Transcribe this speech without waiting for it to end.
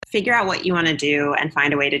figure out what you want to do and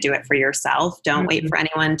find a way to do it for yourself. Don't wait for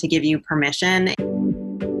anyone to give you permission.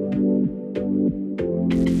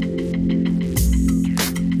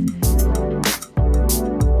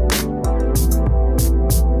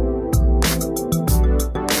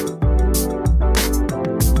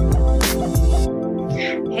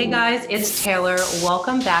 Hey guys, it's Taylor.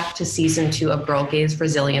 Welcome back to season 2 of Girl Gaze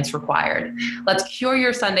Resilience Required. Let's cure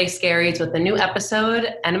your Sunday scaries with a new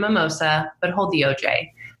episode and a mimosa, but hold the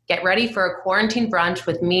OJ. Get ready for a quarantine brunch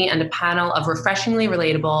with me and a panel of refreshingly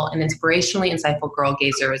relatable and inspirationally insightful girl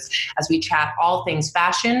gazers as we chat all things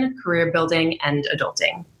fashion, career building, and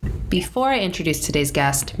adulting. Before I introduce today's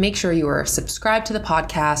guest, make sure you are subscribed to the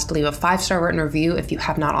podcast, leave a 5-star written review if you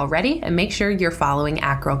have not already, and make sure you're following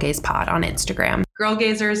 @GirlGazePod on Instagram. Girl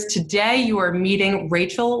Gazers, today you are meeting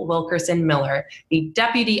Rachel Wilkerson Miller, the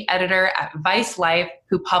deputy editor at Vice Life,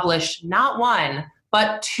 who published not one,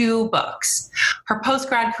 but 2 books. Her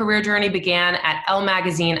post-grad career journey began at Elle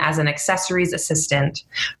Magazine as an accessories assistant.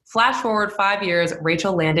 Flash forward 5 years,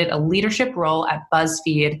 Rachel landed a leadership role at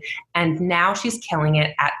BuzzFeed, and now she's killing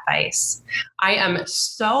it at Vice. I am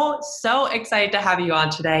so excited to have you on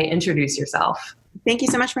today. Introduce yourself. Thank you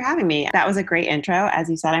so much for having me. That was a great intro. As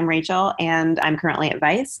you said, I'm Rachel, and I'm currently at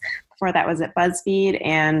Vice. Before that was at BuzzFeed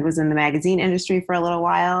and was in the magazine industry for a little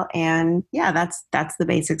while. And yeah, that's the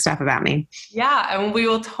basic stuff about me. Yeah, and we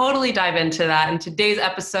will totally dive into that. In today's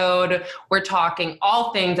episode, we're talking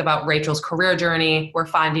all things about Rachel's career journey. We're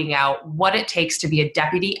finding out what it takes to be a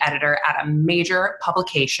deputy editor at a major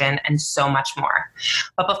publication and so much more.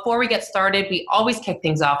 But before we get started, we always kick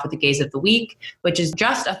things off with the Gaze of the Week, which is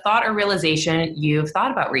just a thought or realization you've thought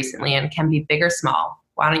about recently and can be big or small.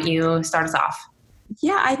 Why don't you start us off?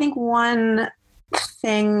 Yeah, I think one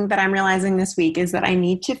thing that I'm realizing this week is that I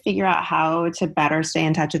need to figure out how to better stay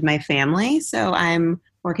in touch with my family. So I'm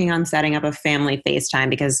working on setting up a family FaceTime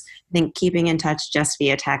because I think keeping in touch just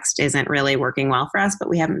via text isn't really working well for us, but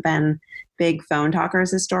we haven't been big phone talkers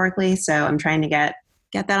historically. So I'm trying to get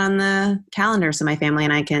that on the calendar so my family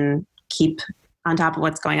and I can keep on top of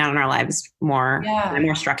what's going on in our lives in a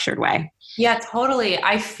more structured way. Yeah, totally.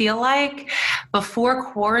 I feel like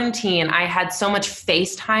before quarantine, I had so much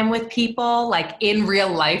FaceTime with people, like in real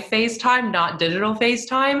life FaceTime, not digital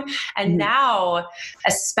FaceTime. And now,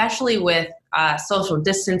 especially with social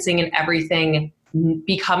distancing and everything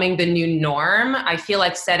becoming the new norm, I feel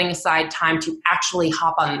like setting aside time to actually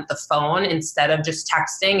hop on the phone instead of just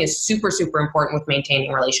texting is super important with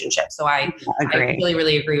maintaining relationships. So I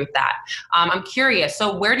really agree with that. I'm curious.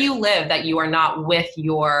 So where do you live that you are not with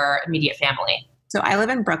your immediate family? So I live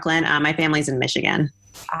in Brooklyn. My family's in Michigan.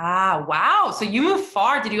 Ah, wow. So you moved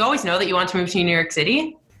far. Did you always know that you wanted to move to New York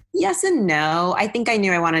City? Yes and no. I think I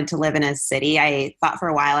knew I wanted to live in a city. I thought for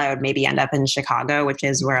a while I would maybe end up in Chicago, which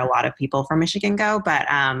is where a lot of people from Michigan go. But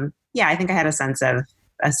yeah, I think I had a sense of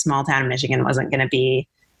a small town in Michigan wasn't going to be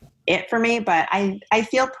it for me. But I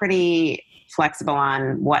feel pretty flexible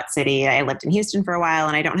on what city. I lived in Houston for a while,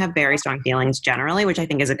 and I don't have very strong feelings generally, which I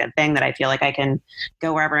think is a good thing, that I feel like I can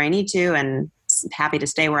go wherever I need to and happy to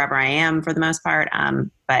stay wherever I am for the most part.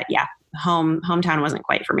 But yeah, hometown wasn't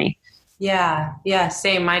quite for me. Yeah,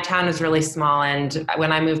 same. My town is really small. And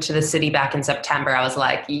when I moved to the city back in September, I was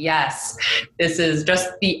like, yes, this is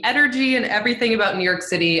just the energy and everything about New York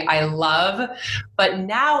City I love. But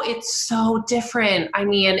now it's so different. I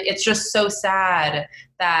mean, it's just so sad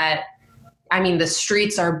that, the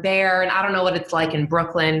streets are bare, and I don't know what it's like in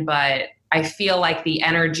Brooklyn, but I feel like the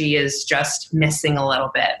energy is just missing a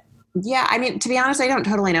little bit. Yeah, to be honest, I don't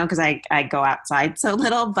totally know because I go outside so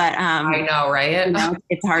little, but I know, right?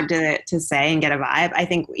 It's hard to say and get a vibe. I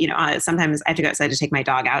think, sometimes I have to go outside to take my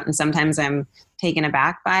dog out, and sometimes I'm taken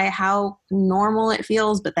aback by how normal it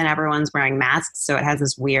feels, but then everyone's wearing masks, so it has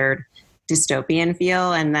this weird dystopian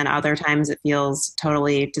feel, and then other times it feels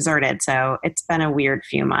totally deserted. So it's been a weird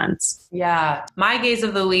few months. Yeah. My gaze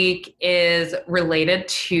of the week is related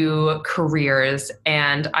to careers,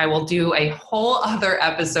 and I will do a whole other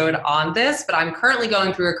episode on this, but I'm currently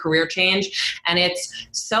going through a career change, and it's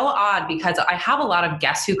so odd because I have a lot of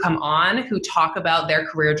guests who come on who talk about their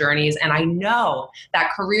career journeys, and I know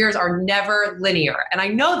that careers are never linear, and I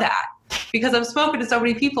know that because I've spoken to so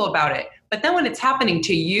many people about it. But then when it's happening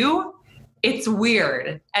to you, it's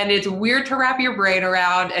weird, and it's weird to wrap your brain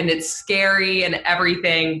around, and it's scary and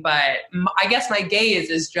everything. But I guess my gaze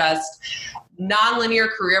is just nonlinear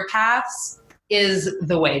career paths is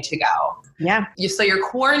the way to go. Yeah. So you're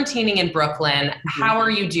quarantining in Brooklyn. How are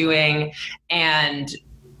you doing? And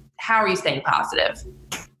how are you staying positive?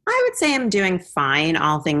 I would say I'm doing fine,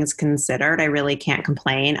 all things considered. I really can't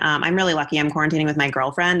complain. I'm really lucky. I'm quarantining with my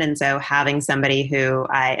girlfriend. And so having somebody who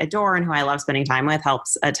I adore and who I love spending time with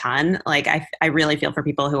helps a ton. Like I really feel for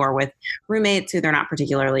people who are with roommates who they're not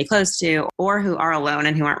particularly close to, or who are alone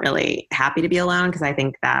and who aren't really happy to be alone, because I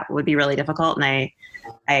think that would be really difficult. And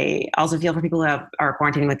I also feel for people who are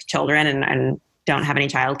quarantining with children and don't have any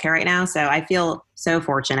childcare right now. So I feel so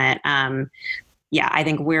fortunate. Yeah, I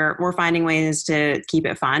think we're finding ways to keep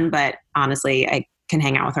it fun, but honestly, I can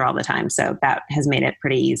hang out with her all the time. So that has made it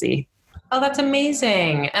pretty easy. Oh, that's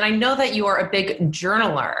amazing. And I know that you are a big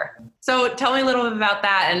journaler. So tell me a little bit about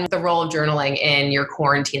that and the role of journaling in your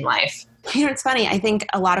quarantine life. It's funny. I think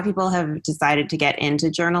a lot of people have decided to get into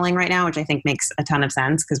journaling right now, which I think makes a ton of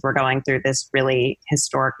sense because we're going through this really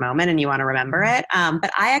historic moment and you want to remember it.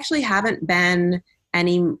 But I actually haven't been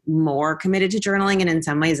any more committed to journaling, and in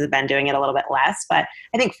some ways have been doing it a little bit less. But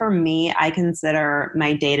I think for me, I consider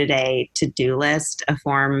my day-to-day to-do list a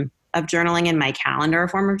form of journaling and my calendar a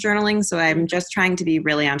form of journaling. So I'm just trying to be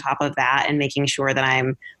really on top of that and making sure that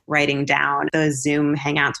I'm writing down those Zoom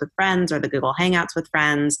hangouts with friends or the Google Hangouts with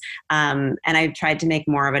friends. And I've tried to make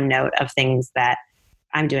more of a note of things that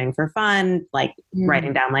I'm doing for fun, like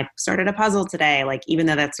writing down, like started a puzzle today, like even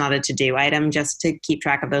though that's not a to-do item, just to keep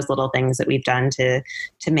track of those little things that we've done to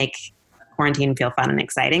make quarantine feel fun and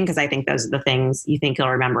exciting. Because I think those are the things you think you'll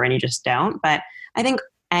remember and you just don't. But I think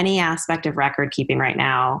any aspect of record keeping right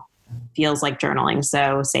now feels like journaling.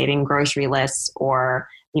 So saving grocery lists or,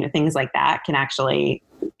 things like that can actually,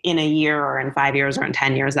 in a year or in 5 years or in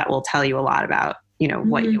 10 years, that will tell you a lot about,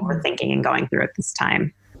 what you were thinking and going through at this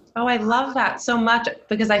time. Oh, I love that so much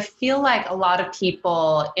because I feel like a lot of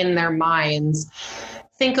people in their minds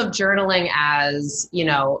think of journaling as,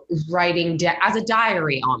 writing as a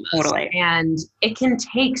diary almost. Totally. And it can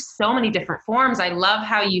take so many different forms. I love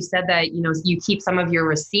how you said that, you keep some of your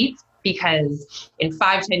receipts because in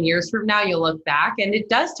 5-10 years from now, you'll look back and it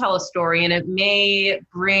does tell a story and it may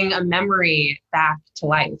bring a memory back to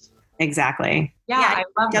life. Exactly. Yeah, I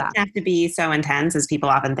love that. It doesn't have to be so intense as people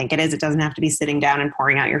often think it is. It doesn't have to be sitting down and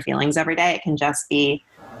pouring out your feelings every day. It can just be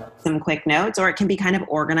some quick notes, or it can be kind of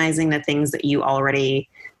organizing the things that you already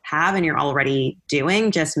have and you're already doing,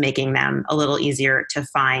 just making them a little easier to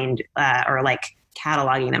find or like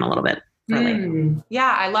cataloging them a little bit.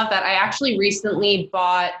 Yeah, I love that. I actually recently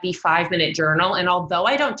bought the 5-minute journal. And although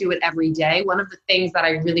I don't do it every day, one of the things that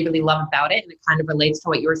I really, really love about it, and it kind of relates to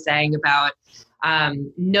what you were saying about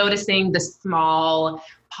noticing the small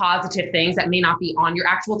positive things that may not be on your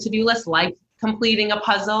actual to-do list, like completing a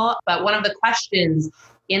puzzle. But one of the questions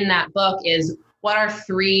in that book is, what are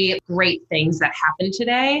 3 great things that happened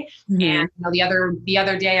today? And the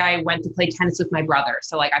other day I went to play tennis with my brother.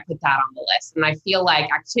 So like I put that on the list. And I feel like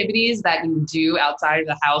activities that you do outside of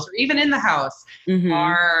the house or even in the house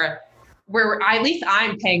are where at least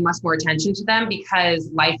I'm paying much more attention to them because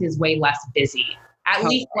life is way less busy. At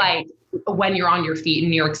least like when you're on your feet in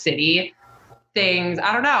New York City, things,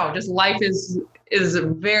 I don't know, just life is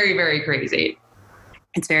very, very crazy.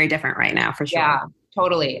 It's very different right now for sure. Yeah.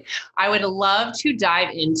 Totally. I would love to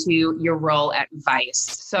dive into your role at Vice.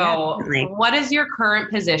 So what is your current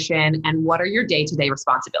position and what are your day-to-day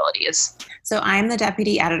responsibilities? So I'm the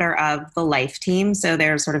deputy editor of the Life team. So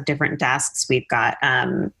there's sort of different desks. We've got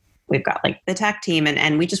like the tech team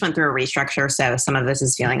and we just went through a restructure. So some of this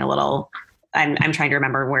is feeling a little, I'm trying to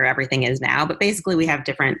remember where everything is now, but basically we have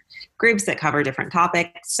different groups that cover different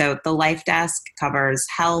topics. So the Life desk covers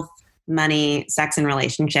health, money, sex and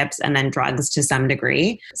relationships, and then drugs to some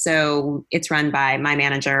degree. So it's run by my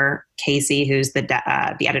manager, Casey, who's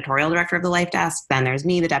the editorial director of the Life desk. Then there's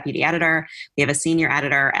me, the deputy editor. We have a senior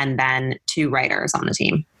editor and then 2 writers on the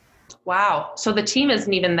team. Wow. So the team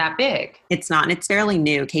isn't even that big. It's not, and it's fairly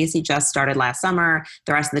new. Casey just started last summer.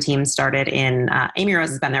 The rest of the team started in, Amy Rose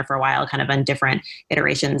has been there for a while, kind of on different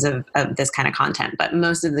iterations of this kind of content, but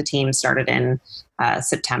most of the team started in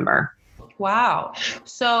September. Wow.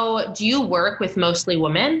 So do you work with mostly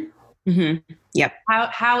women? Yep.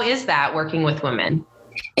 How is that working with women?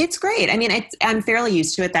 It's great. I mean, I'm fairly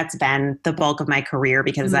used to it. That's been the bulk of my career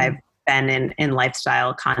because I've been in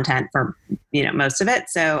lifestyle content for, most of it.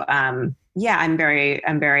 So, yeah, I'm very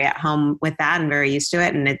at home with that and very used to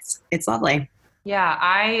it. And it's lovely.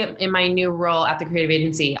 Yeah. In my new role at the creative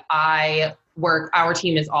agency, our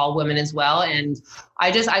team is all women as well. And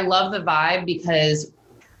I love the vibe because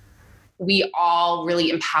we all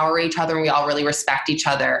really empower each other and we all really respect each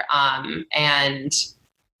other. And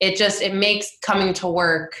it makes coming to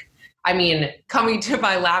work, coming to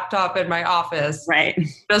my laptop in my office, right,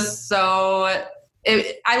 just so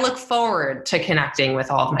I look forward to connecting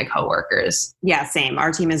with all of my coworkers. Yeah, same.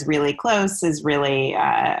 Our team is really close, is really,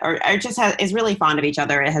 is really fond of each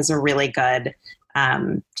other. It has a really good,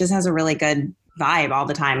 just has a really good vibe all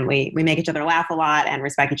the time. We make each other laugh a lot and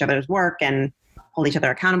respect each other's work and hold each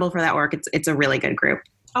other accountable for that work. It's a really good group.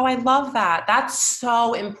 Oh, I love that. That's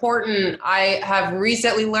so important. I have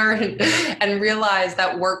recently learned and realized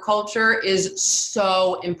that work culture is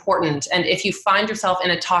so important. And if you find yourself in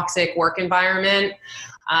a toxic work environment,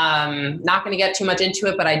 not going to get too much into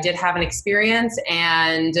it, but I did have an experience.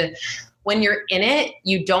 And when you're in it,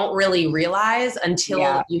 you don't really realize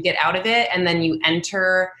until you get out of it. And then you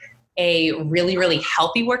enter a really, really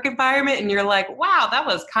healthy work environment. And you're like, wow, that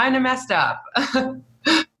was kind of messed up.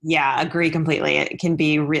 Yeah, agree completely. It can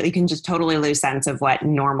be really, you can just totally lose sense of what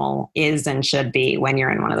normal is and should be when you're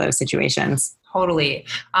in one of those situations. Totally.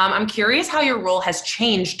 I'm curious how your role has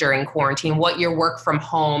changed during quarantine, what your work from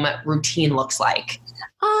home routine looks like.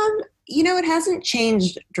 It hasn't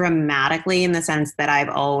changed dramatically in the sense that I've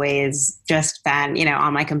always just been,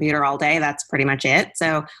 on my computer all day. That's pretty much it.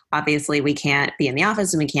 So obviously we can't be in the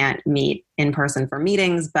office and we can't meet in person for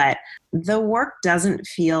meetings, but the work doesn't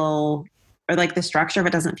feel, or like the structure of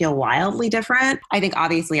it doesn't feel wildly different. I think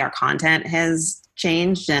obviously our content has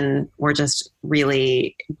changed and we're just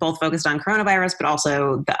really both focused on coronavirus, but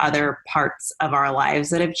also the other parts of our lives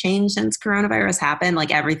that have changed since coronavirus happened.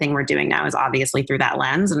 Like everything we're doing now is obviously through that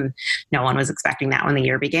lens, and no one was expecting that when the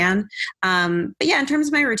year began. But yeah, in terms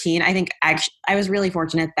of my routine, I think I was really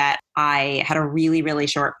fortunate that I had a really, really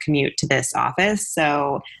short commute to this office.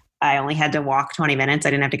 So I only had to walk 20 minutes.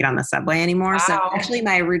 I didn't have to get on the subway anymore. Wow. So actually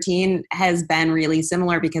my routine has been really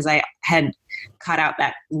similar because I had cut out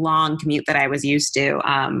that long commute that I was used to.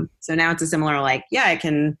 So now it's a similar, I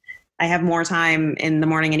have more time in the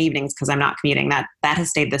morning and evenings because I'm not commuting. That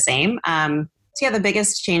has stayed the same. So yeah, the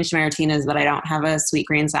biggest change to my routine is that I don't have a sweet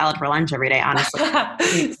green salad for lunch every day, honestly.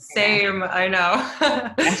 Same, I know.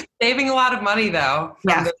 Saving a lot of money though.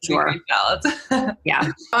 Yeah, the sure. Green salads. Yeah.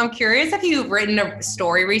 I'm curious if you've written a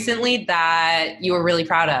story recently that you were really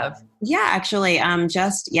proud of. Yeah, actually,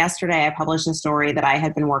 just yesterday I published a story that I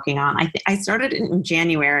had been working on. I started in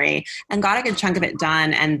January and got a good chunk of it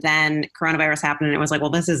done. And then coronavirus happened and it was like,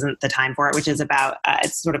 well, this isn't the time for it, which is about,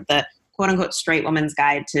 it's sort of the quote unquote straight woman's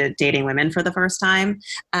guide to dating women for the first time.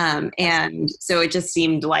 And so it just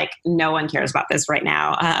seemed like no one cares about this right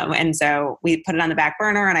now. And so we put it on the back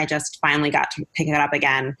burner and I just finally got to pick it up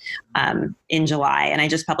again in July. And I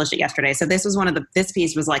just published it yesterday. So this was this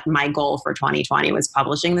piece was like my goal for 2020 was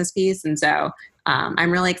publishing this piece. And so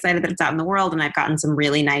I'm really excited that it's out in the world. And I've gotten some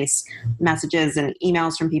really nice messages and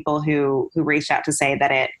emails from people who reached out to say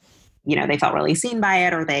that they felt really seen by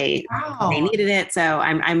it or they needed it. So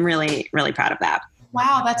I'm really, really proud of that.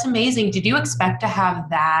 Wow, that's amazing. Did you expect to have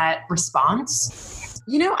that response?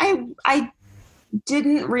 I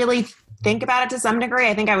didn't really think about it to some degree.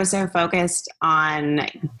 I think I was so focused on,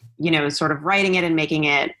 sort of writing it and making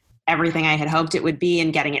it everything I had hoped it would be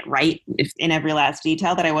and getting it right in every last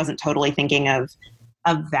detail that I wasn't totally thinking of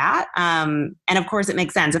that. And of course it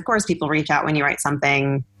makes sense. Of course people reach out when you write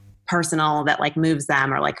something personal that moves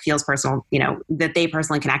them or feels personal, that they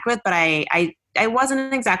personally connect with. But I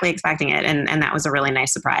wasn't exactly expecting it. And that was a really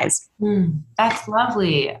nice surprise. That's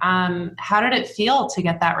lovely. How did it feel to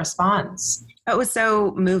get that response? It was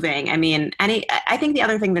so moving. I mean, I think the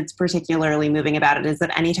other thing that's particularly moving about it is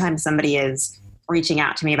that anytime somebody is reaching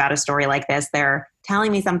out to me about a story like this, they're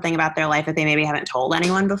telling me something about their life that they maybe haven't told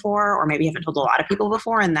anyone before, or maybe haven't told a lot of people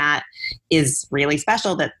before. And that is really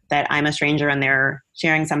special that I'm a stranger and they're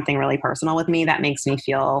sharing something really personal with me. That makes me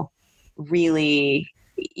feel really,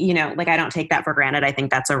 I don't take that for granted. I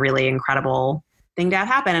think that's a really incredible thing to have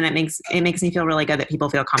happen. And it makes me feel really good that people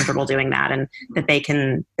feel comfortable doing that and that they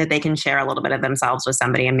can share a little bit of themselves with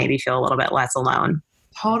somebody and maybe feel a little bit less alone.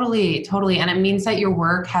 Totally. And it means that your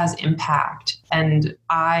work has impact. And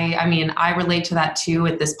I relate to that too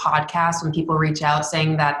with this podcast when people reach out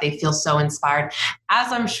saying that they feel so inspired,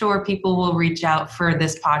 as I'm sure people will reach out for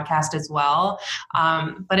this podcast as well.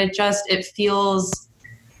 But it just feels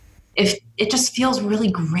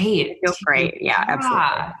really great. It feels great. Yeah,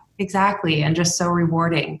 absolutely. Exactly. And just so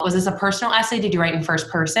rewarding. Was this a personal essay? Did you write in first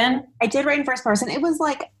person? I did write in first person. It was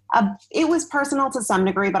it was personal to some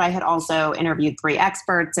degree, but I had also interviewed 3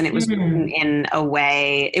 experts and it was written in a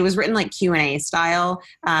way, it was written like Q&A style.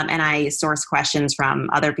 And I sourced questions from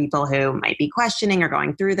other people who might be questioning or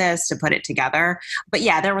going through this to put it together. But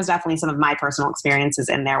yeah, there was definitely some of my personal experiences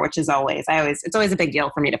in there, which is it's always a big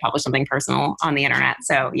deal for me to publish something personal on the internet.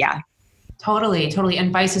 So yeah. Totally, totally.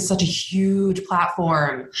 And Vice is such a huge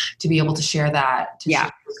platform to be able to share that, share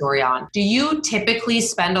the story on. Do you typically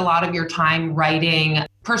spend a lot of your time writing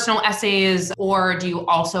personal essays, or do you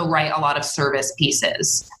also write a lot of service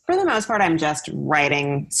pieces? For the most part, I'm just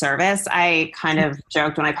writing service. I kind of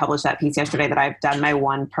joked when I published that piece yesterday that I've done my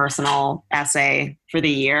one personal essay for the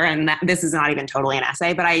year. And this is not even totally an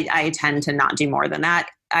essay, but I tend to not do more than that.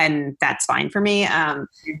 And that's fine for me. I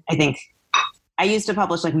think I used to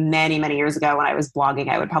publish like many, many years ago when I was blogging,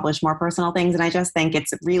 I would publish more personal things. And I just think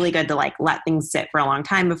it's really good to like let things sit for a long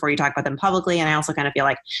time before you talk about them publicly. And I also kind of feel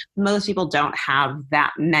like most people don't have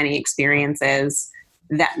that many experiences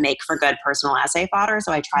that make for good personal essay fodder.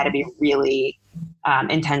 So I try to be really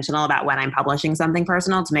intentional about when I'm publishing something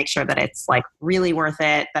personal to make sure that it's like really worth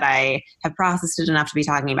it, that I have processed it enough to be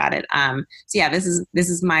talking about it. So yeah, this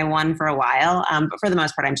is my one for a while. But for the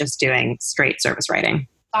most part, I'm just doing straight service writing.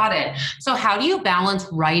 Got it. So how do you balance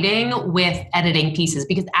writing with editing pieces?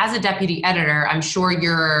 Because as a deputy editor, I'm sure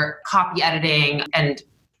you're copy editing and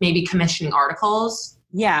maybe commissioning articles.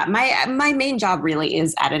 Yeah, my main job really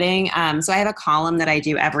is editing. So I have a column that I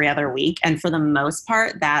do every other week. And for the most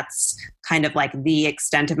part, that's kind of like the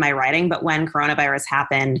extent of my writing. But when coronavirus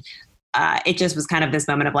happened, it just was kind of this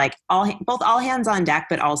moment of like both all hands on deck,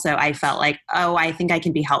 but also I felt like, oh, I think I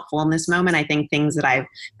can be helpful in this moment. I think things that I've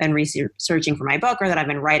been researching for my book or that I've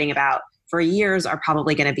been writing about for years are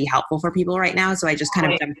probably going to be helpful for people right now. So I just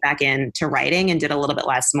kind of jumped back into writing and did a little bit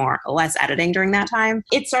less editing during that time.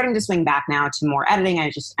 It's starting to swing back now to more editing.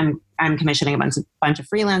 I'm commissioning a bunch of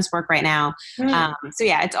freelance work right now. So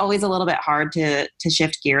yeah, it's always a little bit hard to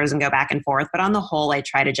shift gears and go back and forth. But on the whole, I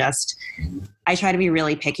try to be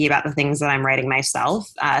really picky about the things that I'm writing myself,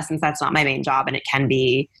 since that's not my main job and it can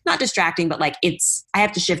be not distracting, but like I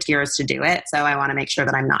have to shift gears to do it. So I want to make sure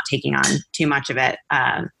that I'm not taking on too much of it,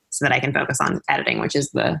 so that I can focus on editing, which is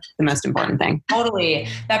the most important thing. Totally.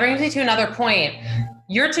 That brings me to another point.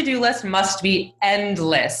 Your to-do list must be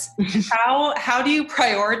endless. How do you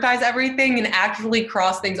prioritize everything and actually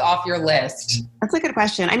cross things off your list? That's a good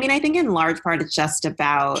question. I mean, I think in large part, it's just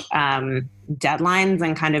about deadlines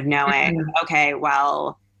and kind of knowing, okay,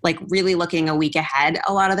 well, like really looking a week ahead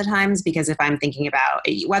a lot of the times, because if I'm thinking about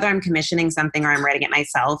whether I'm commissioning something or I'm writing it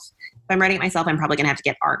myself, if I'm writing it myself, I'm probably going to have to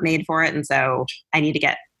get art made for it. And so I need to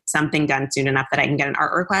get something done soon enough that I can get an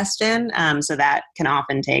art request in. So that can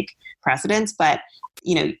often take precedence. But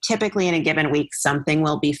typically in a given week, something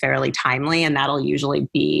will be fairly timely, and that'll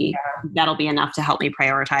be enough to help me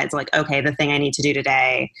prioritize, like, okay, the thing I need to do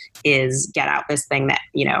today is get out this thing that,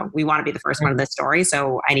 we want to be the first one of the story.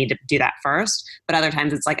 So I need to do that first. But other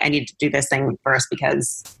times it's like, I need to do this thing first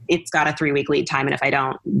because it's got a 3-week lead time. And if I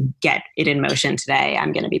don't get it in motion today,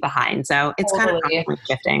 I'm going to be behind. So it's kind of constantly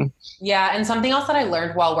shifting. Yeah. And something else that I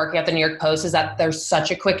learned while working at the New York Post is that there's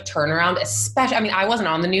such a quick turnaround, especially, I wasn't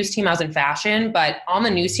on the news team, I was in fashion, but on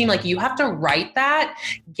the news team, like you have to write that,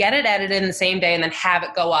 get it edited in the same day, and then have it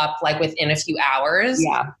go up like within a few hours.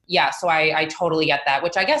 Yeah. So I totally get that,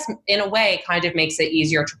 which I guess in a way kind of makes it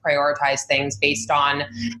easier to prioritize things based on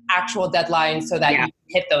actual deadlines so that you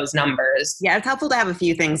hit those numbers. Yeah. It's helpful to have a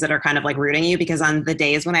few things that are kind of like rooting you, because on the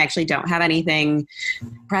days when I actually don't have anything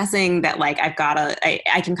pressing that like I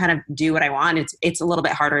can kind of do what I want, it's a little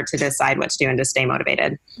bit harder to decide what to do and to stay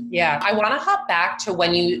motivated. Yeah. I want to hop back to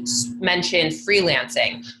when you mentioned freelancing.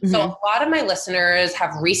 Mm-hmm. So a lot of my listeners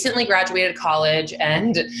have recently graduated college,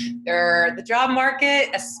 and the job market,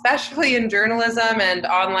 especially in journalism and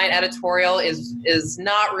online editorial, is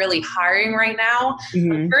not really hiring right now.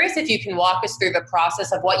 Mm-hmm. I'm curious if you can walk us through the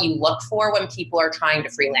process of what you look for when people are trying to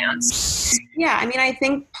freelance. Yeah. I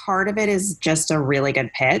think part of it is just a really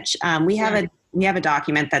good pitch. We have a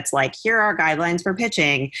document that's like, here are guidelines for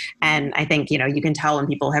pitching. And I think, you can tell when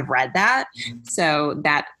people have read that. So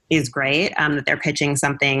that is great, that they're pitching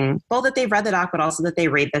something, both that they've read the doc, but also that they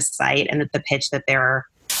read the site and that the pitch that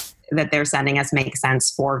they're sending us makes sense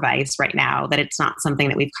for Vice right now, that it's not something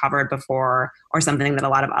that we've covered before or something that a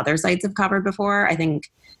lot of other sites have covered before. I think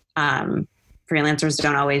freelancers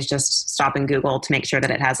don't always just stop and Google to make sure that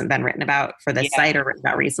it hasn't been written about for this site or written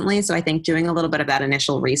about recently. So I think doing a little bit of that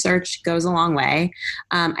initial research goes a long way.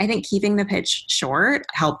 I think keeping the pitch short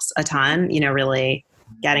helps a ton, really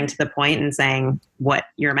getting to the point and saying what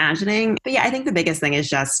you're imagining. But yeah, I think the biggest thing is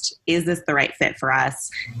just, is this the right fit for us?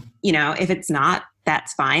 If it's not,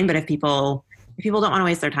 that's fine. But if people don't want to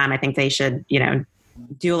waste their time, I think they should,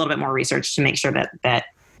 do a little bit more research to make sure that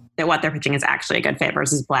that what they're pitching is actually a good fit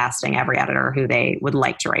versus blasting every editor who they would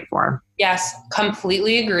like to write for. Yes,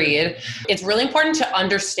 completely agreed. It's really important to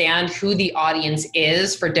understand who the audience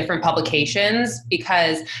is for different publications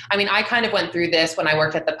because, I mean, I kind of went through this when I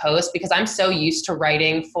worked at the Post because I'm so used to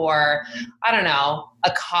writing for, I don't know,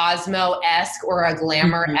 a Cosmo-esque or a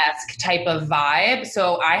Glamour-esque type of vibe.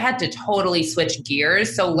 So I had to totally switch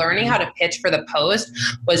gears. So learning how to pitch for the Post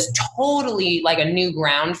was totally like a new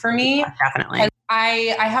ground for me. Yeah, definitely.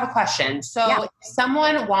 I have a question. So if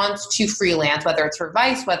someone wants to freelance, whether it's for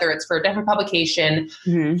Vice, whether it's for a different publication,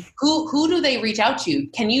 who do they reach out to?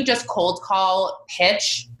 Can you just cold call,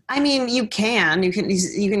 pitch? I mean, you can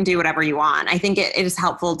do whatever you want. I think it is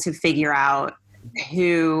helpful to figure out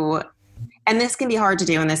who, and this can be hard to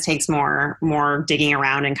do, and this takes more digging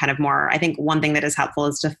around and kind of more. I think one thing that is helpful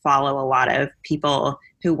is to follow a lot of people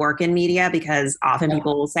who work in media, because often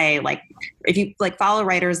people will say, like, if you like follow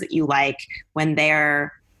writers that you like, when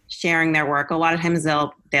they're sharing their work, a lot of times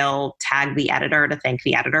they'll tag the editor to thank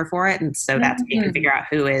the editor for it. And so that's you can figure out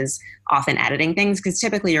who is often editing things, because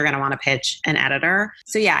typically you're going to want to pitch an editor.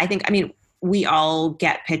 So yeah, I mean, we all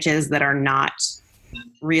get pitches that are not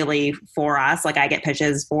really for us. Like I get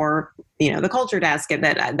pitches for, the culture desk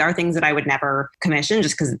that there are things that I would never commission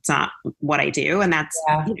just because it's not what I do. And that's,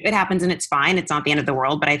 it happens and it's fine. It's not the end of the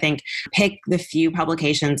world. But I think pick the few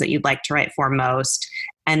publications that you'd like to write for most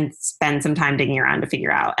and spend some time digging around to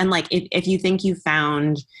figure out. And like, if you think you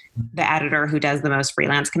found the editor who does the most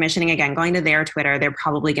freelance commissioning, again, going to their Twitter, they're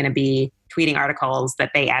probably going to be tweeting articles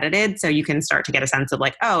that they edited. So you can start to get a sense of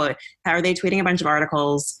like, oh, how are they tweeting a bunch of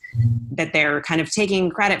articles that they're kind of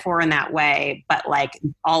taking credit for in that way? But like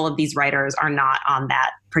all of these writers are not on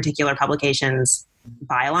that particular publication's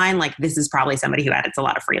byline. Like this is probably somebody who edits a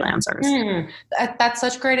lot of freelancers. That's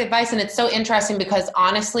such great advice. And it's so interesting because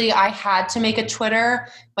honestly, I had to make a Twitter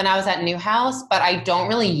when I was at Newhouse, but I don't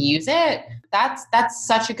really use it. That's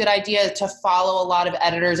such a good idea to follow a lot of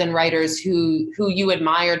editors and writers who you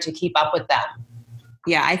admire to keep up with them.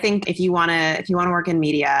 Yeah, I think if you want to work in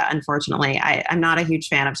media, unfortunately, I'm not a huge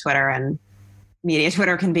fan of Twitter, and media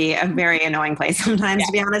Twitter can be a very annoying place sometimes,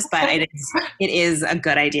 to be honest, but it is a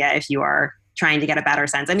good idea if you are trying to get a better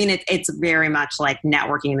sense. I mean, it's very much like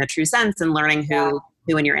networking in the true sense and learning who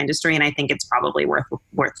in your industry. And I think it's probably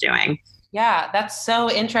worth doing. Yeah, that's so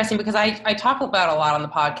interesting because I talk about a lot on the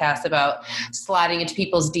podcast about sliding into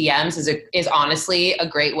people's DMs is honestly a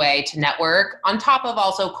great way to network, on top of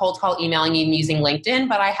also cold call emailing and using LinkedIn.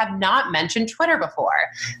 But I have not mentioned Twitter before.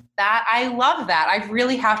 That I love that. I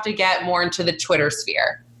really have to get more into the Twitter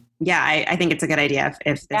sphere. Yeah, I think it's a good idea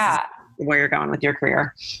if this is where you're going with your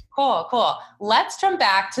career. Cool. Let's jump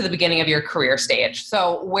back to the beginning of your career stage.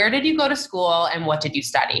 So where did you go to school and what did you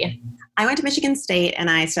study? I went to Michigan State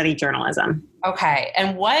and I studied journalism. Okay.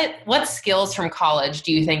 And what skills from college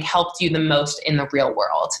do you think helped you the most in the real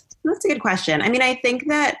world? That's a good question. I mean, I think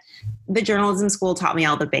that the journalism school taught me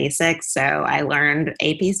all the basics. So I learned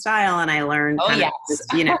AP style and I learned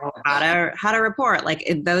how to report. Like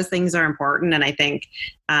those things are important. And I think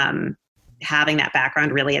having that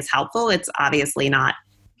background really is helpful. It's obviously not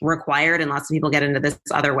required and lots of people get into this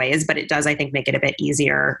other ways, but it does, I think, make it a bit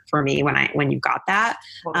easier for me when you've got that.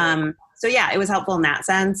 So yeah, it was helpful in that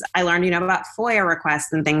sense. I learned, about FOIA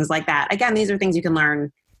requests and things like that. Again, these are things you can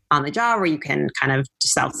learn on the job or you can kind of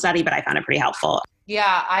self-study, but I found it pretty helpful.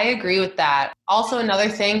 Yeah, I agree with that. Also, another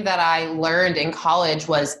thing that I learned in college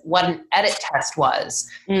was what an edit test was.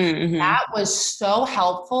 Mm-hmm. That was so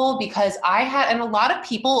helpful because and a lot of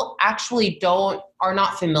people actually are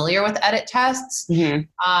not familiar with edit tests.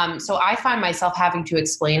 Mm-hmm. So I find myself having to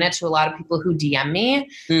explain it to a lot of people who DM me.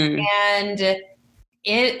 Mm. And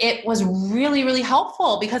it was really, really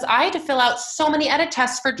helpful because I had to fill out so many edit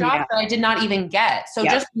tests for jobs that I did not even get. So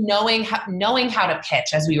just knowing how to pitch,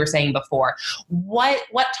 as we were saying before, what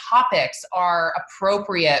topics are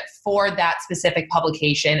appropriate for that specific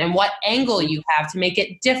publication and what angle you have to make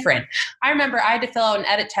it different. I remember I had to fill out an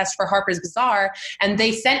edit test for Harper's Bazaar, and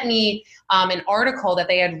they sent me an article that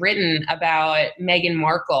they had written about Meghan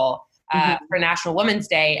Markle for National Women's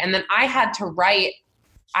Day. And then I had to write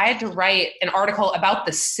an article about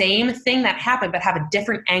the same thing that happened, but have a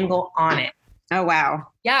different angle on it. Oh, wow.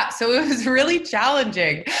 Yeah. So it was really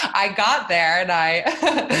challenging. I got there and I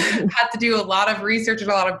had to do a lot of research and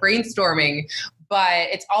a lot of brainstorming, but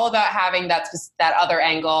it's all about having that other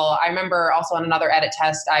angle. I remember also on another edit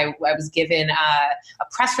test, I was given a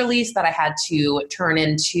press release that I had to turn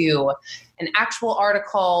into an actual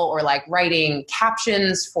article or like writing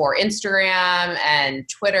captions for Instagram and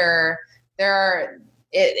Twitter.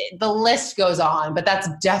 the list goes on, but that's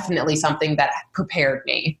definitely something that prepared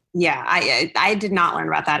me. Yeah, I did not learn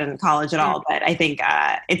about that in college at all, but I think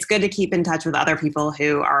it's good to keep in touch with other people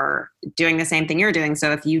who are doing the same thing you're doing.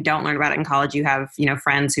 So if you don't learn about it in college, you have,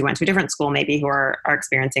 friends who went to a different school maybe who are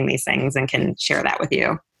experiencing these things and can share that with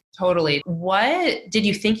you. Totally. What did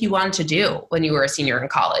you think you wanted to do when you were a senior in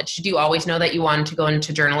college? Did you always know that you wanted to go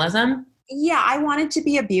into journalism? Yeah, I wanted to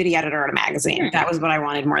be a beauty editor at a magazine. That was what I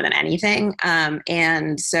wanted more than anything.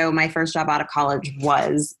 And so my first job out of college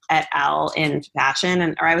was at Elle in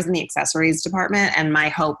fashion, or I was in the accessories department. And my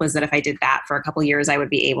hope was that if I did that for a couple of years, I would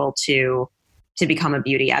be able to become a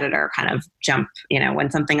beauty editor, kind of jump, when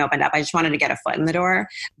something opened up. I just wanted to get a foot in the door.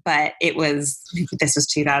 But this was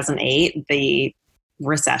 2008. The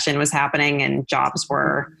recession was happening and jobs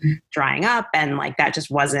were drying up, and that just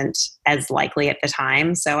wasn't as likely at the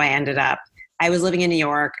time. So I was living in New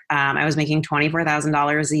York. I was making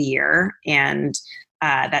 $24,000 a year, and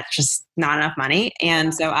that's just not enough money.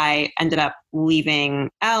 And so I ended up leaving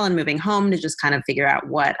Elle and moving home to just kind of figure out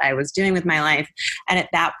what I was doing with my life. And at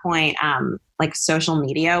that point, social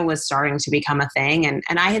media was starting to become a thing. And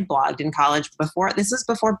I had blogged in college before. This was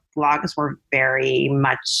before blogs were very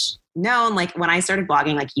much known. When I started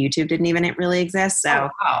blogging, YouTube didn't even really exist. So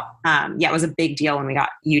it was a big deal when we got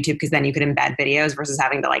YouTube, because then you could embed videos versus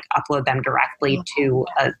having to upload them directly to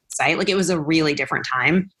a site. It was a really different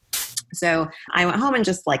time. So I went home and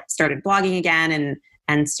just started blogging again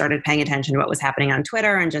and started paying attention to what was happening on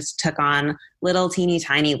Twitter, and just took on little teeny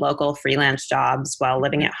tiny local freelance jobs while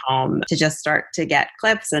living at home to just start to get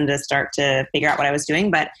clips and to start to figure out what I was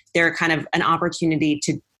doing. But they're kind of an opportunity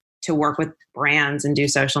to work with brands and do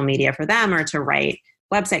social media for them, or to write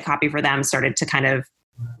website copy for them, started to kind of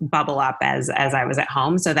bubble up as I was at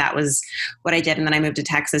home. So that was what I did. And then I moved to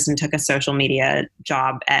Texas and took a social media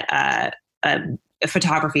job at a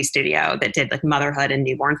photography studio that did motherhood and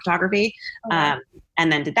newborn photography.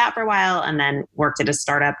 And then did that for a while, and then worked at a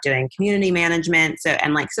startup doing community management. So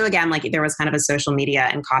again, there was kind of a social media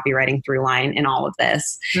and copywriting through line in all of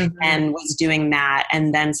this, and was doing that,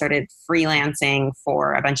 and then started freelancing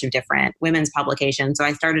for a bunch of different women's publications. So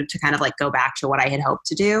I started to kind of go back to what I had hoped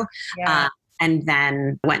to do. Yeah. And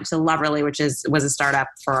then went to Loverly, which was a startup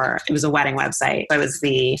it was a wedding website.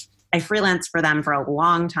 I freelanced for them for a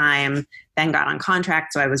long time, then got on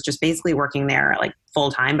contract. So I was just basically working there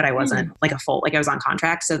full time, but I wasn't I was on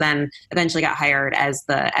contract. So then eventually got hired as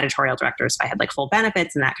the editorial director. So I had full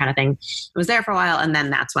benefits and that kind of thing. I was there for a while. And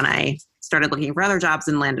then that's when I started looking for other jobs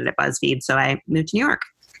and landed at BuzzFeed. So I moved to New York.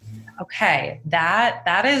 Okay.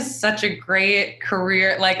 That is such a great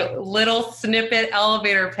career, little snippet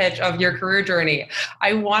elevator pitch of your career journey.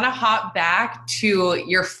 I want to hop back to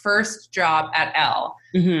your first job at Elle.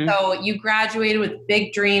 Mm-hmm. So you graduated with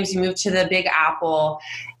big dreams, you moved to the Big Apple,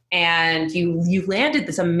 and you landed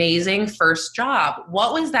this amazing first job.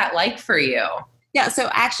 What was that like for you? Yeah. So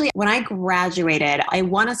actually, when I graduated, I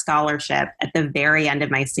won a scholarship at the very end of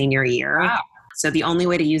my senior year. Wow. So the only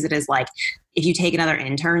way to use it is if you take another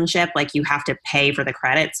internship, you have to pay for the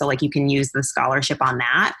credit. So you can use the scholarship on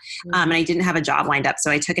that. Mm-hmm. And I didn't have a job lined up.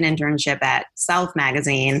 So I took an internship at Self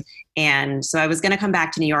magazine. And so I was going to come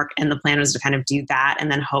back to New York, and the plan was to kind of do that and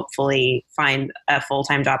then hopefully find a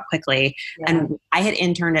full-time job quickly. Yeah. And I had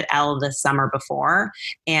interned at Elle the summer before.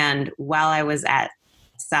 And while I was at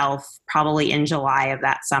Self, probably in July of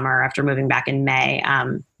that summer, after moving back in May,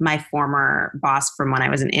 my former boss from when I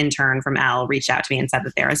was an intern from Elle reached out to me and said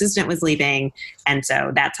that their assistant was leaving. And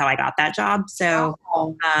so that's how I got that job. So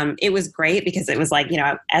it was great, because it was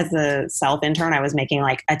as a Self intern, I was making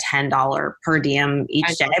a $10 per diem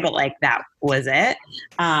each day, but that was it.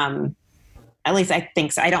 At least I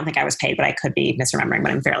think so. I don't think I was paid, but I could be misremembering,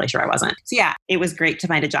 but I'm fairly sure I wasn't. So yeah, it was great to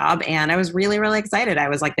find a job, and I was really, really excited. I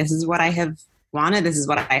was this is what I have wanted. This is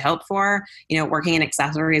what I hoped for. Working in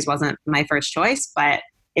accessories wasn't my first choice, but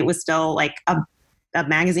it was still a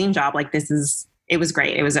magazine job. It was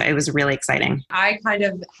great. It was really exciting. I kind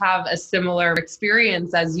of have a similar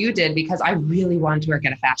experience as you did, because I really wanted to work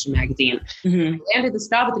at a fashion magazine. Mm-hmm. I landed this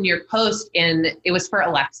job at the New York Post, and it was for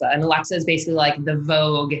Alexa. And Alexa is basically the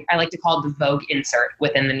Vogue. I like to call it the Vogue insert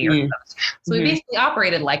within the New York Post. So we basically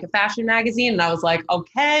operated like a fashion magazine. And I was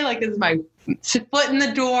okay, this is my foot in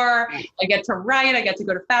the door. I get to write. I get to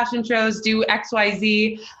go to fashion shows, do X, Y,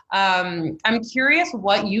 Z. I'm curious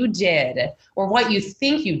what you did, or what you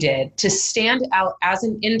think you did, to stand out as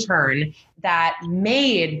an intern that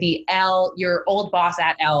made your old boss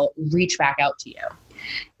at Elle reach back out to you.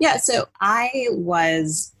 Yeah. So I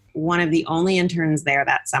was one of the only interns there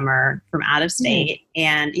that summer from out of state.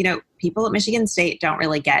 Mm-hmm. And, people at Michigan State don't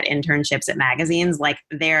really get internships at magazines.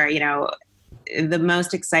 the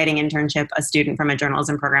most exciting internship a student from a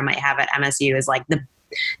journalism program might have at MSU is like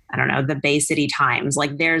the Bay City Times.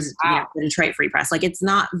 Like there's the Detroit Free Press. Like it's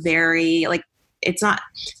not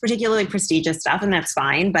particularly prestigious stuff, and that's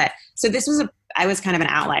fine. But so I was kind of an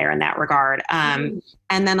outlier in that regard. And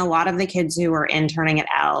then a lot of the kids who were interning at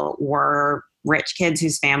Elle were rich kids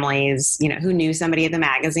whose families, who knew somebody at the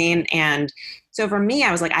magazine. And so for me,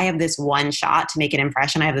 I was like, I have this one shot to make an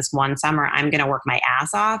impression. I have this one summer. I'm going to work my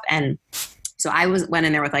ass off. And so went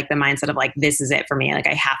in there with like the mindset of like, this is it for me. Like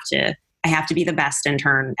I have to be the best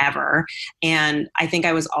intern ever. And I think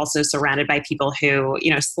I was also surrounded by people who,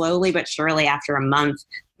 slowly but surely after a month,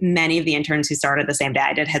 many of the interns who started the same day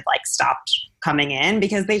I did had like stopped coming in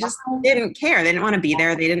because they just didn't care. They didn't want to be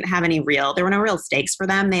there. They didn't have there were no real stakes for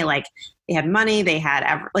them. They had money. They had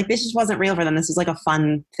this just wasn't real for them. This was like a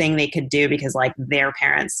fun thing they could do because like their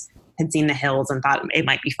parents had seen the hills and thought it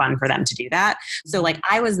might be fun for them to do that. So like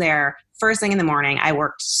I was there first thing in the morning. I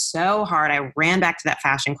worked so hard. I ran back to that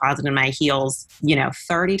fashion closet in my heels,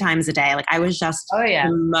 30 times a day. Like I was just the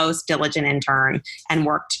most diligent intern and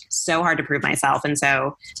worked so hard to prove myself. And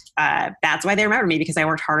so that's why they remember me, because I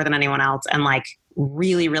worked harder than anyone else and like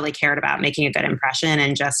really, really cared about making a good impression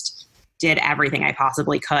and just did everything I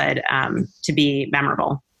possibly could to be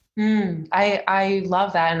memorable. I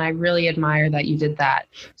love that. And I really admire that you did that.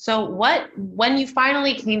 So when you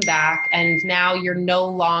finally came back and now you're no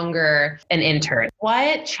longer an intern,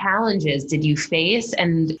 what challenges did you face?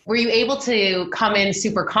 And were you able to come in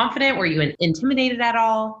super confident? Were you intimidated at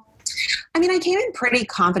all? I mean, I came in pretty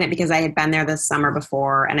confident because I had been there this summer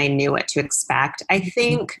before and I knew what to expect. I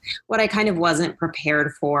think what I kind of wasn't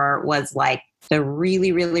prepared for was like the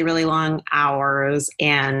really, really, really long hours.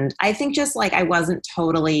 And I think just like I wasn't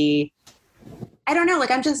totally, I don't know,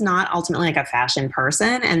 like I'm just not ultimately like a fashion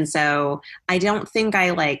person. And so I don't think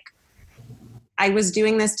I was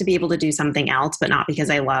doing this to be able to do something else, but not because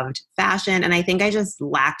I loved fashion. And I think I just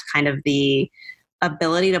lacked kind of the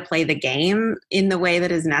ability to play the game in the way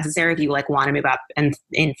that is necessary if you like want to move up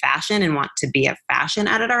in fashion and want to be a fashion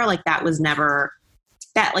editor. Like that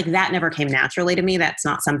never came naturally to me. That's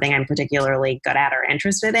not something I'm particularly good at or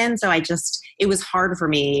interested in. So it was hard for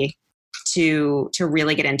me to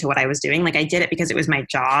really get into what I was doing. Like I did it because it was my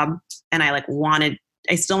job and I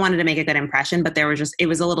still wanted to make a good impression, but it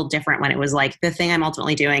was a little different when it was like the thing I'm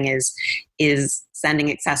ultimately doing is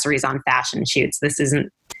sending accessories on fashion shoots. This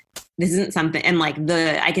isn't something, and like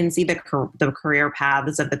I can see the career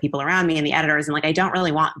paths of the people around me and the editors, and like I don't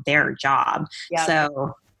really want their job. Yeah.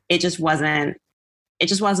 So it just wasn't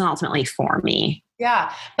ultimately for me.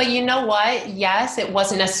 Yeah. But you know what? Yes, it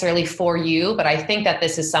wasn't necessarily for you, but I think that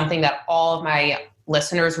this is something that all of my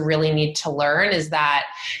listeners really need to learn, is that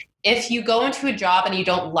if you go into a job and you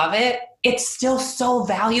don't love it, it's still so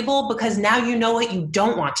valuable because now you know what you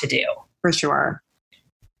don't want to do. For sure.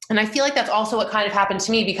 And I feel like that's also what kind of happened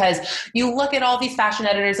to me, because you look at all these fashion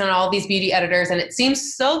editors and all these beauty editors and it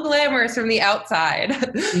seems so glamorous from the outside.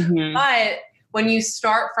 Mm-hmm. But when you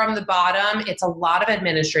start from the bottom, it's a lot of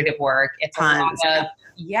administrative work. It's a lot of,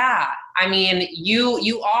 I mean,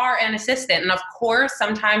 you are an assistant. And of course,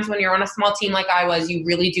 sometimes when you're on a small team like I was, you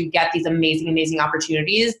really do get these amazing, amazing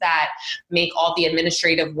opportunities that make all the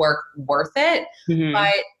administrative work worth it. Mm-hmm.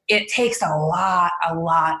 But it takes a lot of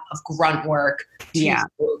grunt work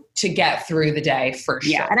to get through the day, for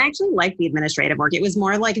sure. Yeah, and I actually like the administrative work. It was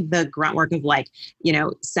more like the grunt work of like,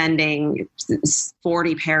 sending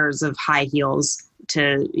 40 pairs of high heels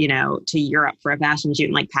to Europe for a fashion shoot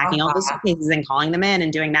and like packing all the suitcases and calling them in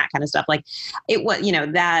and doing that kind of stuff. Like it was,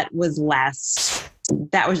 that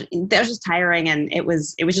was just tiring, and it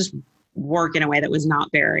was just work in a way that was not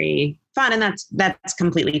very fun, and that's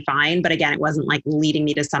completely fine. But again, it wasn't like leading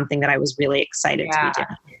me to something that I was really excited to be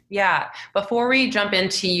doing. Yeah. Before we jump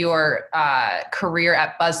into your career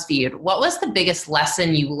at BuzzFeed, what was the biggest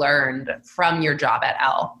lesson you learned from your job at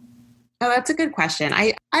Elle? Oh, that's a good question.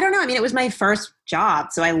 I don't know. I mean, it was my first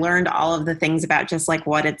job, so I learned all of the things about just like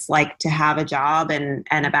what it's like to have a job and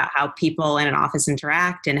about how people in an office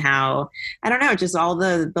interact, and how, I don't know, just all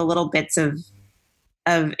the little bits of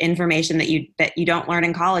information that you don't learn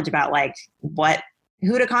in college about, like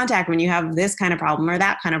who to contact when you have this kind of problem or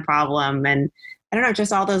that kind of problem. And I don't know,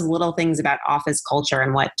 just all those little things about office culture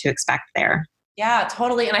and what to expect there. Yeah,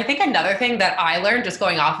 totally. And I think another thing that I learned just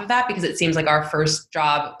going off of that, because it seems like our first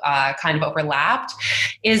job kind of overlapped,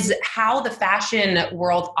 is how the fashion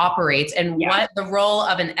world operates and what the role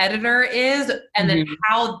of an editor is, and then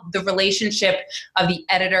how the relationship of the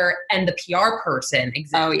editor and the PR person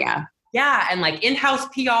exists. Oh, yeah. Yeah. And like in-house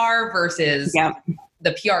PR versus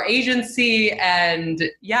the PR agency. And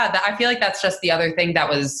I feel like that's just the other thing that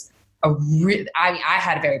was I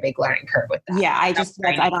had a very big learning curve with that. Yeah, I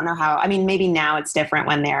don't know how, I mean, maybe now it's different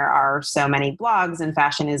when there are so many blogs and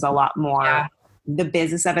fashion is a lot more, the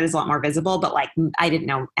business of it is a lot more visible, but like, I didn't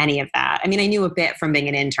know any of that. I mean, I knew a bit from being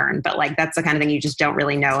an intern, but like, that's the kind of thing you just don't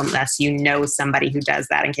really know unless you know somebody who does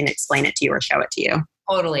that and can explain it to you or show it to you.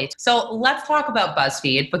 Totally. So let's talk about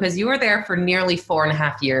BuzzFeed, because you were there for nearly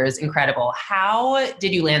 4.5 years. Incredible. How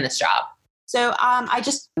did you land this job? So I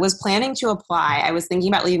just was planning to apply. I was thinking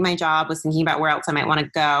about leaving my job, was thinking about where else I might want to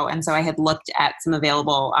go. And so I had looked at some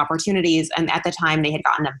available opportunities. And at the time, they had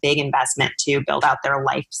gotten a big investment to build out their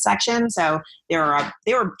life section. So they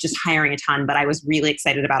were just hiring a ton, but I was really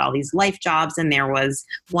excited about all these life jobs. And there was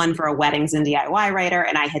one for a weddings and DIY writer.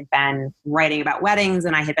 And I had been writing about weddings,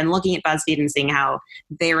 and I had been looking at BuzzFeed and seeing how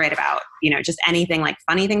they write about, just anything like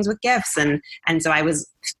funny things with gifts. And so I was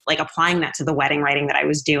like applying that to the wedding writing that I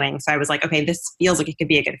was doing. So I was like, okay, this feels like it could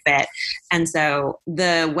be a good fit. And so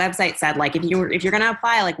the website said, like, if you're going to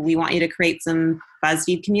apply, like, we want you to create some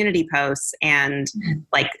BuzzFeed community posts and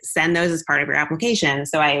like send those as part of your application.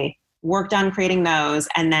 So I worked on creating those.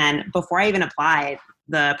 And then before I even applied,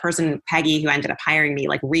 the person, Peggy, who ended up hiring me,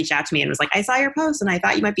 like reached out to me and was like, I saw your post and I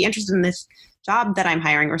thought you might be interested in this job that I'm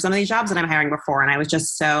hiring, or some of these jobs that I'm hiring before. And I was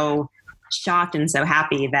just so shocked and so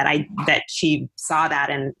happy that she saw that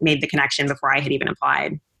and made the connection before I had even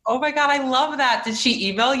applied. Oh my God, I love that. Did she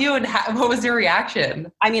email you, and what was your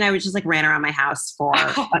reaction? I mean, I was just like ran around my house for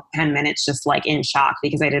about 10 minutes, just like in shock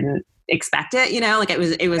because I didn't expect it, like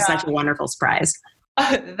it was such a wonderful surprise.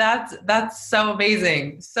 That's so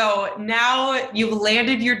amazing. So now you've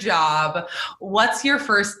landed your job. What's your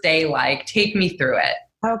first day like? Take me through it.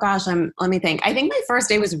 Oh gosh, let me think. I think my first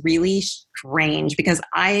day was really strange because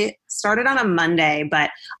I started on a Monday,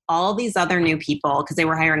 but all these other new people, because they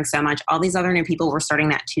were hiring so much, all these other new people were starting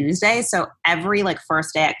that Tuesday. So every like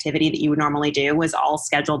first day activity that you would normally do was all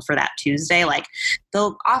scheduled for that Tuesday, like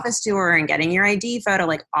the office tour and getting your ID photo,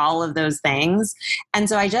 like all of those things. And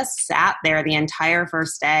so I just sat there the entire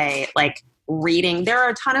first day, like reading. There are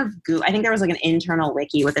a ton of I think there was like an internal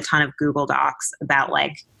wiki with a ton of Google Docs about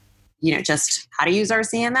like, just how to use our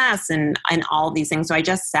CMS and all these things. So I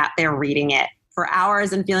just sat there reading it for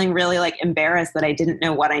hours and feeling really like embarrassed that I didn't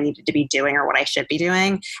know what I needed to be doing or what I should be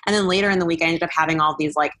doing. And then later in the week, I ended up having all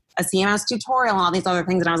these like a CMS tutorial and all these other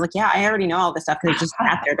things. And I was like, yeah, I already know all this stuff because I just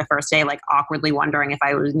sat there the first day, like awkwardly wondering if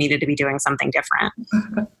I needed to be doing something different.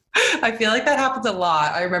 I feel like that happens a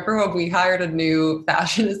lot. I remember when we hired a new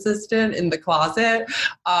fashion assistant in the closet.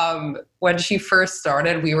 When she first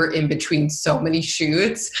started, we were in between so many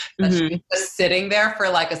shoots that she was just sitting there for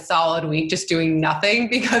like a solid week, just doing nothing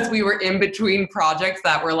because we were in between projects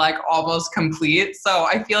that were like almost complete. So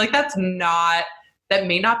I feel like that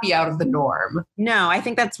may not be out of the norm. No, I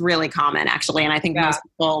think that's really common actually. And I think most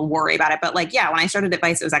people worry about it. But like, when I started at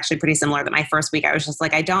Vice, it was actually pretty similar that my first week, I was just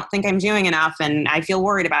like, I don't think I'm doing enough and I feel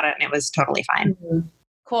worried about it. And it was totally fine. Mm-hmm.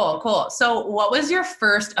 Cool. So what was your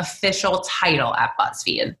first official title at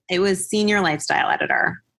BuzzFeed? It was senior lifestyle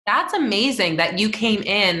editor. That's amazing that you came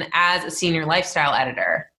in as a senior lifestyle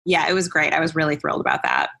editor. Yeah, it was great. I was really thrilled about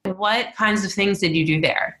that. What kinds of things did you do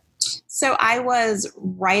there? So I was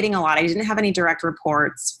writing a lot. I didn't have any direct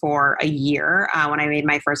reports for a year when I made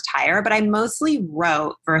my first hire, but I mostly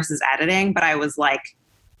wrote versus editing, but I was like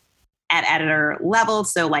at editor level.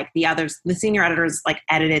 So like the senior editors like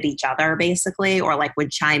edited each other basically, or like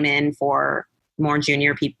would chime in for more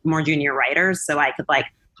junior writers. So I could like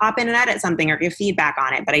hop in and edit something or give feedback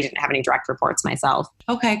on it, but I didn't have any direct reports myself.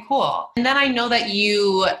 Okay, cool. And then I know that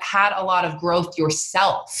you had a lot of growth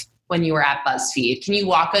yourself when you were at BuzzFeed. Can you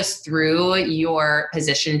walk us through your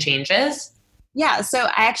position changes? Yeah, so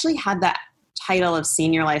I actually had that title of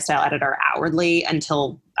senior lifestyle editor outwardly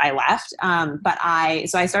until I left. But I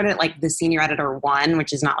started at like the senior editor 1,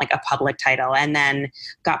 which is not like a public title, and then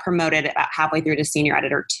got promoted about halfway through to senior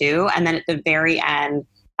editor 2. And then at the very end,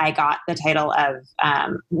 I got the title of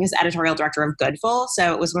editorial director of Goodful.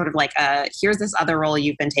 So it was sort of like, here's this other role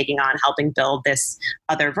you've been taking on, helping build this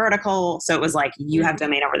other vertical. So it was like, you have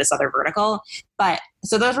domain over this other vertical. But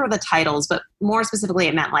so those were the titles, but more specifically,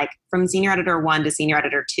 it meant like from senior editor 1 to senior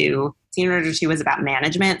editor 2. Senior editor 2 was about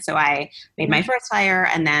management. So I made my first hire,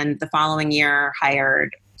 and then the following year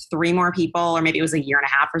hired 3 more people, or maybe it was a year and a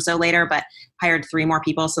half or so later, but hired 3 more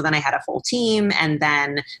people. So then I had a full team. And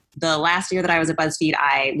then the last year that I was at BuzzFeed,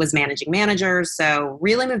 I was managing managers. So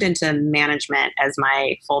really moved into management as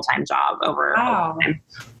my full-time job over time.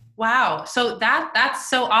 Wow. So that's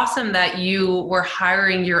so awesome that you were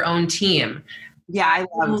hiring your own team. Yeah, I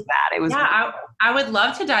loved that. It was I would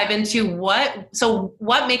love to dive into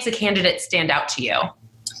what makes a candidate stand out to you?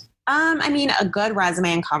 I mean, a good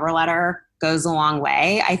resume and cover letter goes a long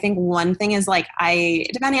way. I think one thing is like,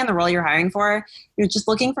 depending on the role you're hiring for, you're just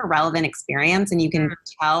looking for relevant experience and you can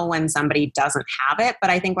tell when somebody doesn't have it. But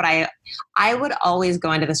I think what I would always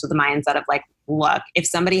go into this with the mindset of like, look, if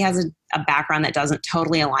somebody has a background that doesn't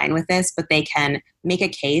totally align with this, but they can make a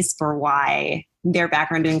case for why their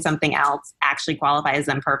background doing something else actually qualifies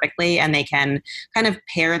them perfectly, and they can kind of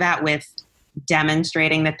pair that with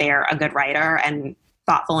demonstrating that they're a good writer and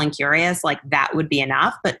thoughtful and curious, like that would be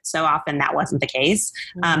enough. But so often that wasn't the case.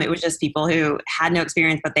 It was just people who had no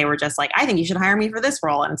experience, but they were just like, I think you should hire me for this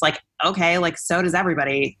role. And it's like, okay, like so does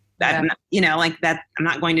everybody. That, like that, I'm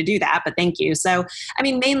not going to do that, but thank you. So, I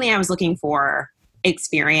mean, mainly I was looking for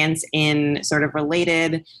experience in sort of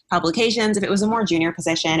related publications. If it was a more junior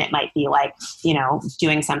position, it might be like,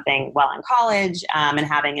 doing something well in college and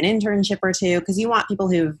having an internship or two, because you want people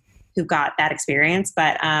who've got that experience.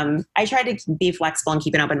 But I tried to be flexible and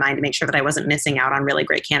keep an open mind to make sure that I wasn't missing out on really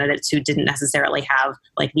great candidates who didn't necessarily have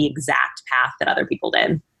like the exact path that other people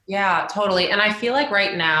did. Yeah, totally. And I feel like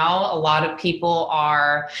right now, a lot of people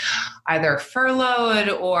are either furloughed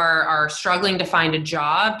or are struggling to find a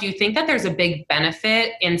job. Do you think that there's a big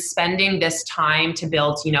benefit in spending this time to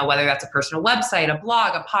build, whether that's a personal website, a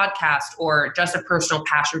blog, a podcast, or just a personal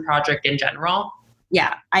passion project in general?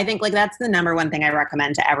 Yeah, I think like that's the number one thing I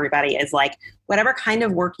recommend to everybody is like whatever kind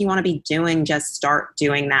of work you want to be doing, just start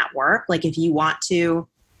doing that work. Like if you want to,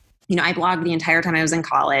 I blogged the entire time I was in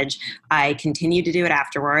college. I continued to do it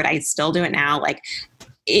afterward. I still do it now. Like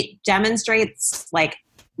it demonstrates like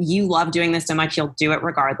you love doing this so much, you'll do it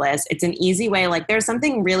regardless. It's an easy way. Like there's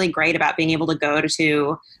something really great about being able to go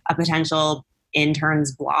to a potential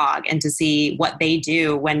intern's blog and to see what they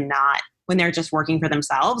do when they're just working for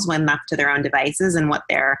themselves, when left to their own devices, and what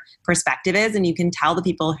their perspective is. And you can tell the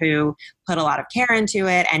people who put a lot of care into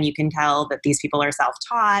it, and you can tell that these people are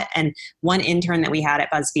self-taught. And one intern that we had at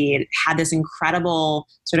BuzzFeed had this incredible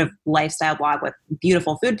sort of lifestyle blog with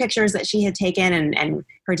beautiful food pictures that she had taken and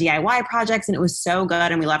her DIY projects. And it was so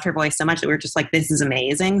good. And we loved her voice so much that we were just like, this is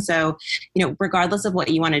amazing. So, regardless of what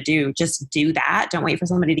you want to do, just do that. Don't wait for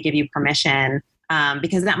somebody to give you permission.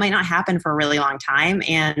 Because that might not happen for a really long time.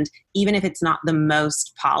 And even if it's not the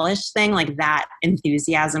most polished thing, like that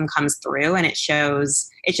enthusiasm comes through and it shows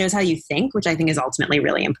how you think, which I think is ultimately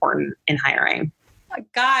really important in hiring.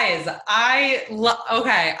 Guys, I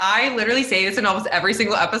literally say this in almost every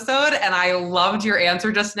single episode, and I loved your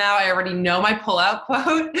answer just now. I already know my pull-out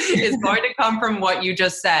quote is going to come from what you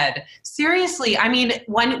just said. Seriously, I mean,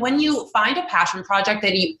 when you find a passion project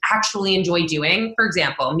that you actually enjoy doing, for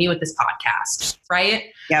example, me with this podcast,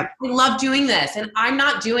 right? Yep. I love doing this, and I'm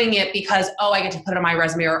not doing it because, I get to put it on my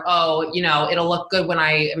resume, or, it'll look good when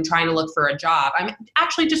I am trying to look for a job. I'm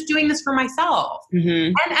actually just doing this for myself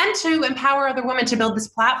and to empower other women to build this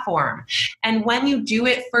platform. And when you do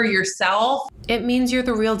it for yourself, it means you're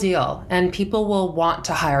the real deal, and people will want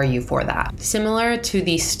to hire you for that. Similar to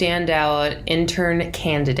the standout intern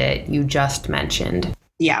candidate you just mentioned.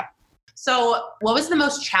 Yeah. So what was the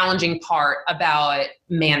most challenging part about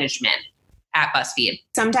management at BuzzFeed?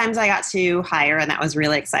 Sometimes I got to hire and that was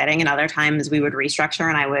really exciting. And other times we would restructure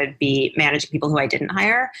and I would be managing people who I didn't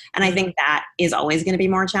hire. And I think that is always going to be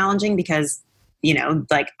more challenging because,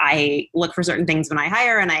 like I look for certain things when I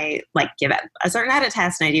hire and I like give it a certain edit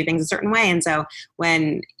test and I do things a certain way. And so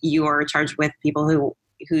when you are charged with people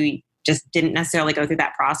who just didn't necessarily go through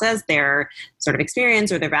that process, their sort of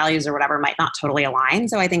experience or their values or whatever might not totally align.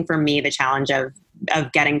 So I think for me, the challenge of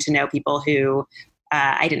getting to know people who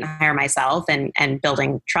I didn't hire myself and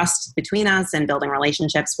building trust between us and building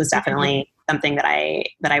relationships was definitely something that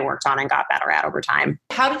I worked on and got better at over time.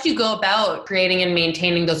 How did you go about creating and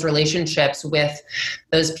maintaining those relationships with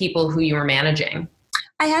those people who you were managing?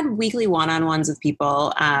 I had weekly one-on-ones with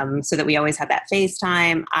people so that we always had that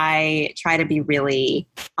FaceTime. I try to be really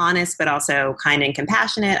honest, but also kind and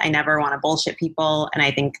compassionate. I never want to bullshit people. And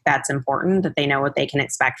I think that's important that they know what they can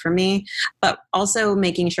expect from me, but also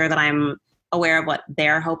making sure that I'm aware of what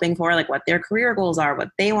they're hoping for, like what their career goals are, what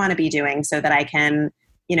they want to be doing so that I can,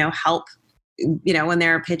 help, when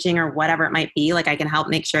they're pitching or whatever it might be, like I can help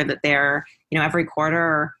make sure that they're, every quarter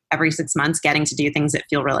or every 6 months getting to do things that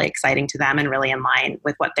feel really exciting to them and really in line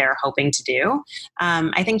with what they're hoping to do.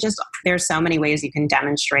 I think just there's so many ways you can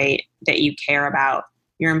demonstrate that you care about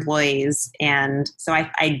your employees. And so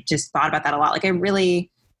I just thought about that a lot. Like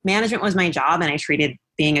management was my job and I treated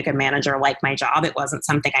being a good manager like my job. It wasn't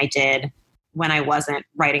something I did when I wasn't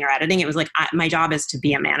writing or editing. It was like, my job is to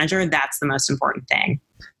be a manager. That's the most important thing.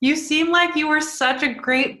 You seem like you were such a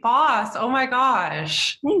great boss. Oh my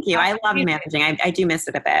gosh. Thank you. I love managing. I do miss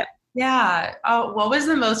it a bit. Yeah. What was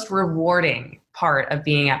the most rewarding part of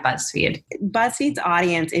being at BuzzFeed? BuzzFeed's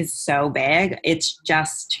audience is so big. It's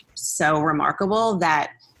just so remarkable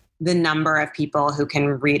that the number of people who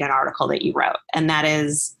can read an article that you wrote. And that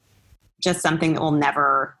is just something that will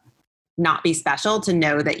never not be special, to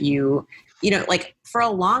know that like for a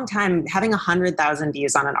long time, having 100,000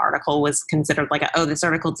 views on an article was considered like, this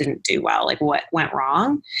article didn't do well. Like, what went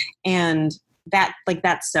wrong? And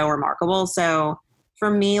that's so remarkable. So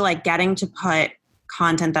for me, like, getting to put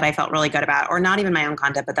content that I felt really good about, or not even my own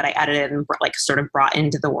content, but that I edited and like sort of brought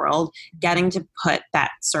into the world, getting to put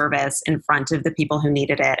that service in front of the people who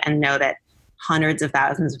needed it and know that hundreds of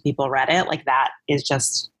thousands of people read it, like, that is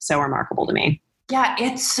just so remarkable to me. Yeah,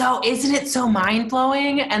 isn't it so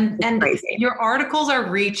mind-blowing? And crazy. Your articles are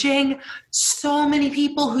reaching so many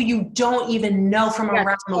people who you don't even know from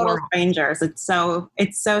around the world. Strangers. It's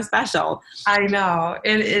so special. I know.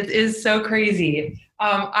 It is so crazy.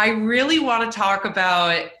 I really want to talk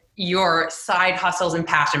about your side hustles and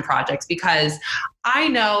passion projects, because I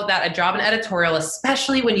know that a job in editorial,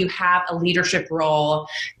 especially when you have a leadership role,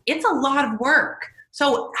 it's a lot of work.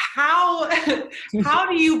 So how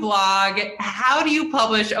do you blog? How do you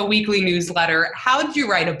publish a weekly newsletter? How did you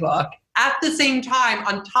write a book at the same time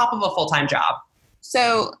on top of a full-time job?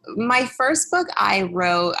 So my first book I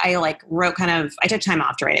took time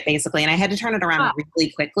off to write it, basically, and I had to turn it around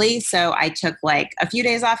really quickly. So I took like a few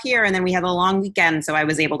days off here, and then we had a long weekend. So I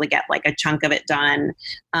was able to get like a chunk of it done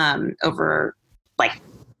over like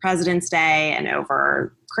President's Day and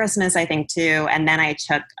over Christmas, I think, too. And then I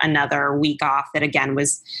took another week off that, again,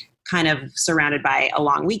 was kind of surrounded by a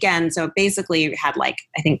long weekend. So basically had like,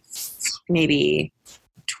 I think maybe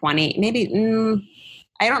 20,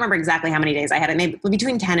 I don't remember exactly how many days I had it, maybe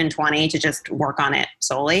between 10 and 20 to just work on it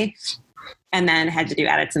solely. And then had to do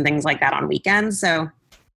edits and things like that on weekends. So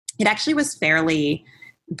it actually was fairly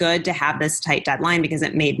good to have this tight deadline, because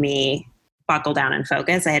it made me buckle down and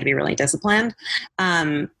focus. I had to be really disciplined.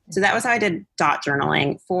 So that was how I did dot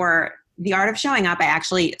journaling. For The Art of Showing Up, I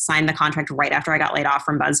actually signed the contract right after I got laid off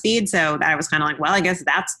from BuzzFeed. So that I was kind of like, well, I guess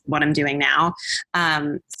that's what I'm doing now.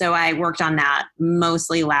 So I worked on that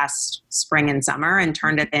mostly last spring and summer and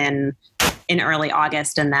turned it in early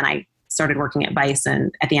August. And then I started working at Vice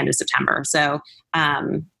at the end of September. So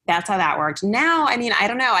that's how that worked. Now, I mean, I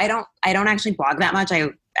don't know. I don't actually blog that much.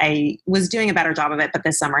 I was doing a better job of it, but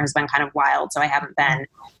this summer has been kind of wild. So I haven't been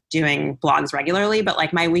doing blogs regularly, but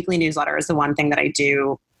like my weekly newsletter is the one thing that I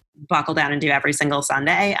do buckle down and do every single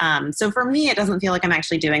Sunday. So for me, it doesn't feel like I'm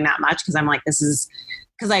actually doing that much, because I'm like, this is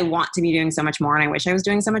because I want to be doing so much more and I wish I was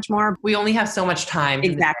doing so much more. We only have so much time.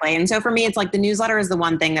 Exactly. And so for me, it's like the newsletter is the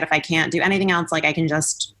one thing that if I can't do anything else, like I can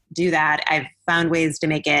just do that. I've found ways to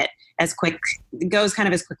make it goes kind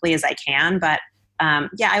of as quickly as I can. But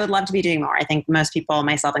I would love to be doing more. I think most people,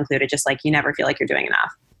 myself included, just like you never feel like you're doing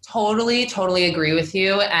enough. Totally agree with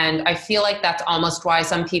you. And I feel like that's almost why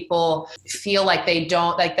some people feel like they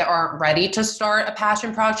aren't ready to start a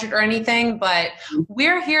passion project or anything. But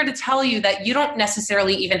we're here to tell you that you don't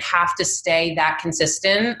necessarily even have to stay that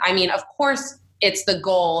consistent. I mean, of course, it's the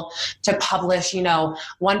goal to publish,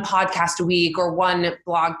 one podcast a week or one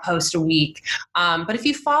blog post a week. But if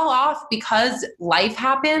you fall off because life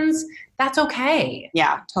happens, that's okay.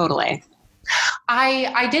 Yeah, totally.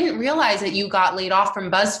 I didn't realize that you got laid off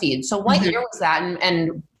from BuzzFeed. So what year was that,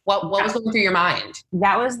 and what was going through your mind?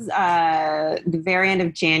 That was the very end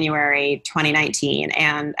of January 2019.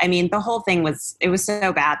 And I mean, the whole thing was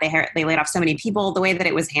so bad. They laid off so many people. The way that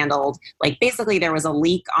it was handled, like basically there was a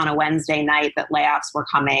leak on a Wednesday night that layoffs were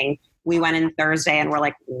coming. We went in Thursday and we're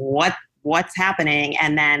like, what's happening?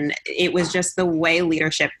 And then it was just the way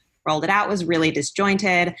leadership rolled it out was really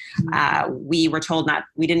disjointed. We were told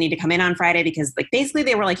we didn't need to come in on Friday because like basically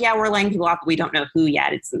they were like, yeah, we're laying people off, but we don't know who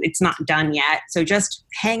yet. It's not done yet. So just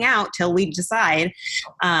hang out till we decide.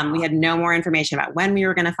 We had no more information about when we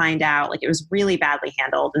were going to find out. Like it was really badly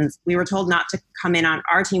handled. And we were told not to come in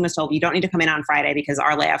our team was told, you don't need to come in on Friday because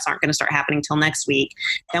our layoffs aren't going to start happening till next week.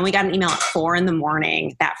 Then we got an email at 4 a.m.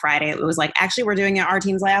 that Friday. It was like, actually, we're doing our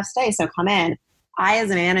team's layoffs today. So come in. I,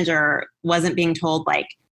 as a manager, wasn't being told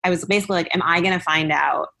I was basically like, am I going to find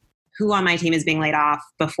out who on my team is being laid off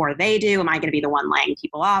before they do? Am I going to be the one laying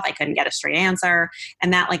people off? I couldn't get a straight answer.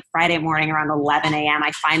 And that like Friday morning around 11 a.m.,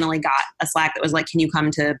 I finally got a Slack that was like, can you come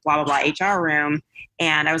to blah, blah, blah HR room?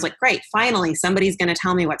 And I was like, great, finally somebody's going to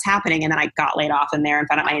tell me what's happening. And then I got laid off in there and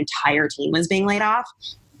found out my entire team was being laid off.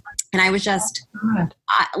 And I was just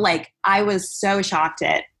I was so shocked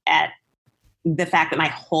at the fact that my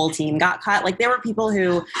whole team got cut. Like there were people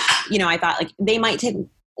who, I thought like they might take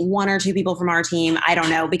one or two people from our team. I don't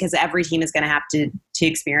know, because every team is going to have to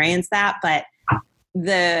experience that. But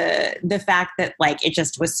the fact that like it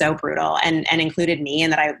just was so brutal and included me,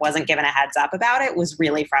 and that I wasn't given a heads up about it was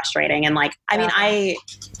really frustrating. And like, I mean, I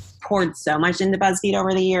poured so much into BuzzFeed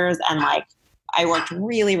over the years, and like I worked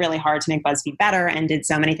really, really hard to make BuzzFeed better and did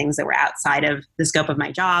so many things that were outside of the scope of my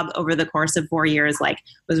job over the course of 4 years. Like,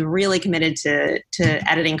 was really committed to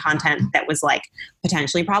editing content that was like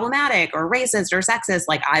potentially problematic or racist or sexist.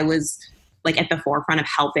 Like, I was like at the forefront of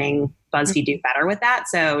helping BuzzFeed do better with that.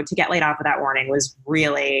 So to get laid off without warning was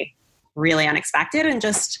really, really unexpected. And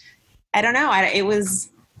just, I don't know. It was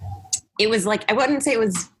like, I wouldn't say it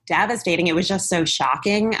was devastating. It was just so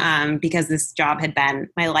shocking because this job had been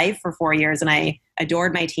my life for 4 years, and I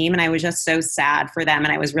adored my team, and I was just so sad for them.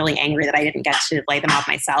 And I was really angry that I didn't get to lay them off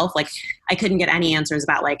myself. Like, I couldn't get any answers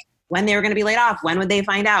about like when they were going to be laid off, when would they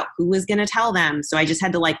find out, who was going to tell them. So I just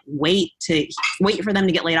had to like wait for them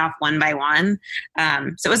to get laid off one by one.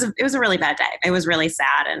 So it was a really bad day. It was really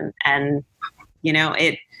sad, and you know,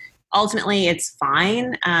 ultimately it's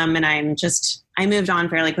fine. And I moved on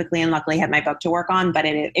fairly quickly and luckily had my book to work on, but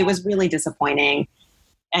it was really disappointing.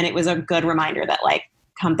 And it was a good reminder that like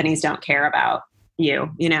companies don't care about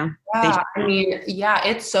you know? Yeah, I mean, yeah,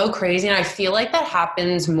 it's so crazy. And I feel like that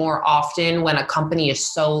happens more often when a company is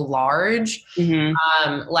so large.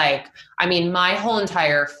 Mm-hmm. Like, I mean, my whole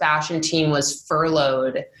entire fashion team was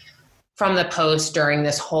furloughed from the Post during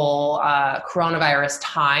this whole coronavirus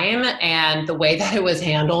time. And the way that it was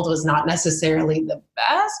handled was not necessarily the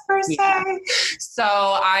best per se. Yeah. So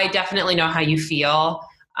I definitely know how you feel.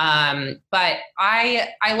 But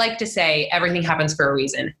I like to say everything happens for a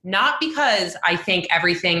reason, not because I think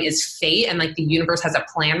everything is fate and like the universe has a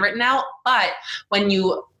plan written out, but when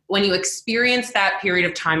you experience that period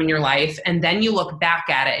of time in your life and then you look back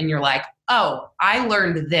at it and you're like, oh, I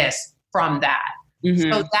learned this from that.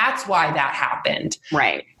 Mm-hmm. So that's why that happened.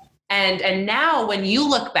 Right. And now when you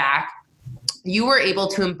look back, you were able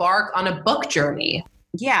to embark on a book journey.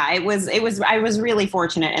 Yeah, I was really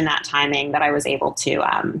fortunate in that timing that I was able to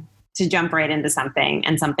jump right into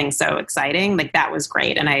something so exciting. Like, that was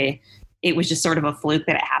great. And it was just sort of a fluke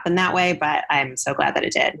that it happened that way, but I'm so glad that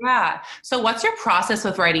it did. Yeah. So what's your process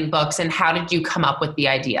with writing books, and how did you come up with the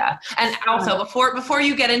idea? And also before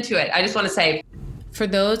you get into it, I just want to say, for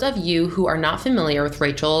those of you who are not familiar with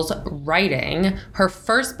Rachel's writing, her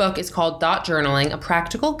first book is called Dot Journaling, a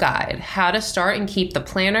practical guide, how to start and keep the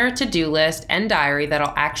planner, to-do list, and diary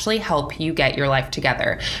that'll actually help you get your life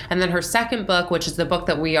together. And then her second book, which is the book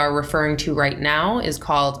that we are referring to right now, is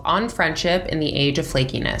called On Friendship in the Age of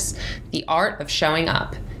Flakiness, the Art of Showing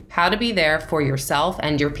Up. How to be there for yourself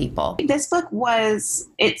and your people. This book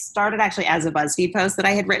it started actually as a BuzzFeed post that I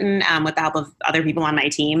had written with the help of other people on my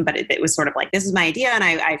team, but it was sort of like, this is my idea, and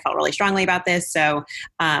I felt really strongly about this. So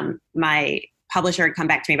my publisher had come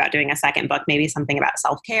back to me about doing a second book, maybe something about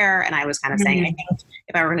self-care. And I was kind of saying, I think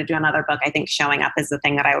if I were going to do another book, I think showing up is the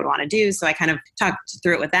thing that I would want to do. So I kind of talked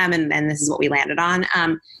through it with them, and this is what we landed on.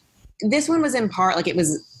 This one was in part, like,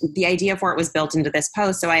 the idea for it was built into this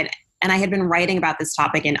post. So I had been writing about this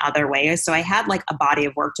topic in other ways. So I had like a body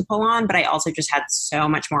of work to pull on, but I also just had so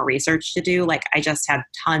much more research to do. Like, I just had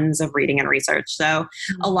tons of reading and research. So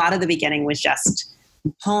a lot of the beginning was just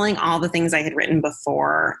pulling all the things I had written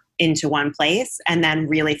before into one place, and then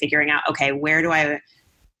really figuring out, okay, where do I,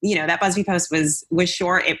 that BuzzFeed post was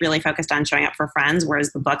short. It really focused on showing up for friends,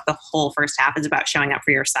 whereas the book, the whole first half, is about showing up for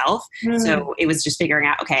yourself. Mm-hmm. So it was just figuring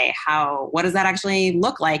out, okay, what does that actually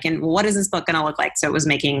look like? And what is this book going to look like? So it was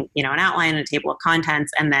making, an outline and a table of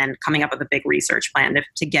contents, and then coming up with a big research plan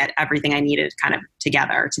to get everything I needed kind of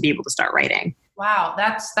together to be able to start writing. Wow,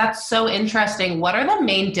 that's so interesting. What are the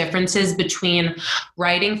main differences between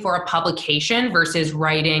writing for a publication versus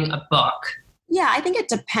writing a book? Yeah, I think it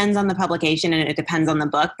depends on the publication and it depends on the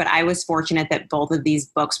book, but I was fortunate that both of these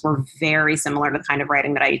books were very similar to the kind of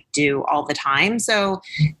writing that I do all the time. So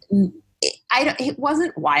it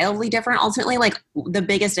wasn't wildly different. Ultimately, like, the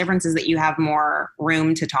biggest difference is that you have more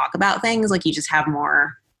room to talk about things. Like, you just have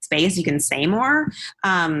more space, you can say more.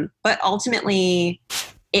 But ultimately,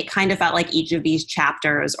 it kind of felt like each of these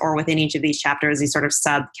chapters, or within each of these chapters, these sort of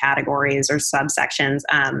subcategories or subsections,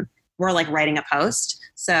 were like writing a post.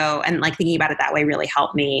 So, and like thinking about it that way really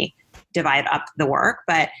helped me divide up the work.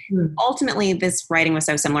 But ultimately, this writing was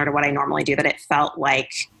so similar to what I normally do that it felt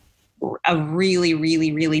like a really,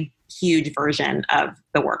 really, really huge version of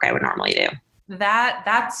the work I would normally do.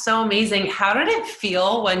 That's so amazing. How did it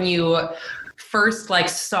feel when you first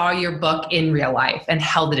saw your book in real life and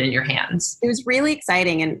held it in your hands? It was really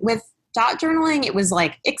exciting. And with Dot Journaling, it was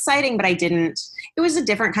exciting, but it was a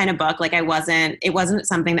different kind of book. Like it wasn't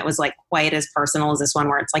something that was like quite as personal as this one,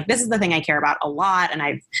 where it's like, this is the thing I care about a lot and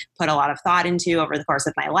I've put a lot of thought into over the course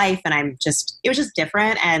of my life. And it was just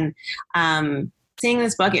different. And, seeing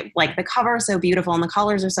this book, like the cover is so beautiful and the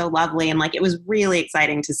colors are so lovely. And like, it was really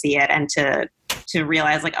exciting to see it and to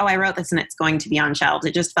realize like, oh, I wrote this and it's going to be on shelves.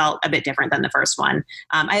 It just felt a bit different than the first one.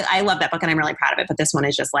 I love that book and I'm really proud of it, but this one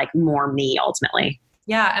is just like more me ultimately.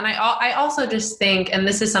 Yeah. And I also just think, and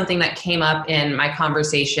this is something that came up in my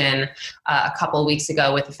conversation a couple of weeks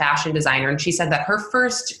ago with a fashion designer. And she said that her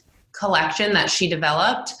first collection that she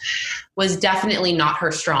developed was definitely not her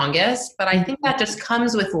strongest, but I think that just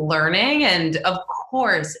comes with learning. And of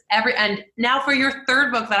course, and now for your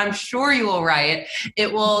third book that I'm sure you will write,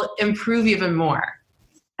 it will improve even more.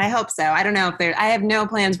 I hope so. I don't know I have no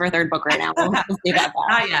plans for a third book right now. We'll have to see about that.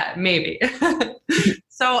 Not yet, maybe.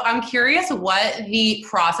 So I'm curious what the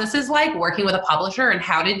process is like working with a publisher and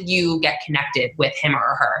how did you get connected with him or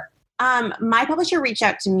her? My publisher reached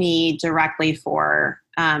out to me directly for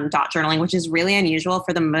dot journaling, which is really unusual.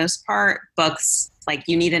 For the most part, books, like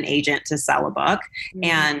you need an agent to sell a book. Mm-hmm.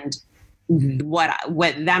 And what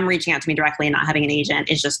them reaching out to me directly and not having an agent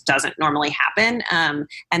just doesn't normally happen.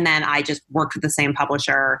 And then I just worked with the same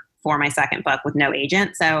publisher for my second book with no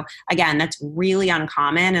agent. So again, that's really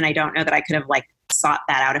uncommon. And I don't know that I could have like sought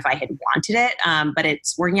that out if I had wanted it. But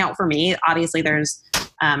it's working out for me. Obviously there's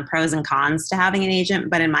pros and cons to having an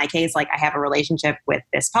agent. But in my case, like I have a relationship with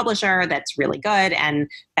this publisher that's really good. And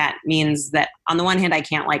that means that on the one hand, I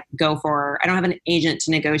can't like I don't have an agent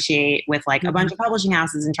to negotiate with like a bunch of publishing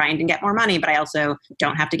houses and trying to get more money, but I also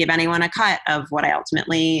don't have to give anyone a cut of what I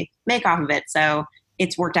ultimately make off of it. So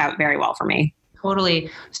it's worked out very well for me. Totally.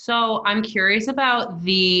 So I'm curious about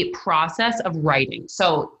the process of writing.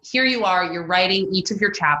 So here you are, you're writing each of your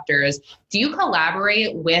chapters. Do you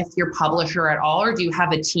collaborate with your publisher at all, or do you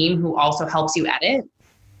have a team who also helps you edit?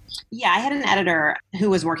 Yeah, I had an editor who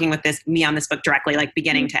was working with me on this book directly, like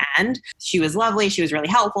beginning to end. She was lovely. She was really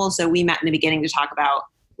helpful. So we met in the beginning to talk about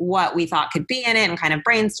what we thought could be in it and kind of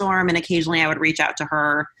brainstorm. And occasionally I would reach out to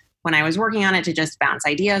her when I was working on it to just bounce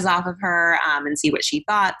ideas off of her and see what she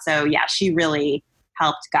thought. So yeah, she really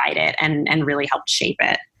helped guide it and really helped shape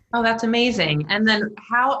it. Oh, that's amazing. And then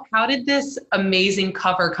how did this amazing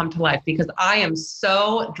cover come to life? Because I am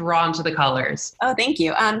so drawn to the colors. Oh, thank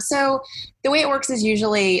you. So the way it works is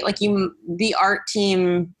usually like the art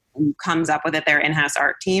team comes up with it, their in-house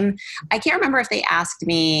art team. I can't remember if they asked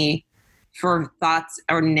me for thoughts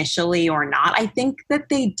initially or not. I think that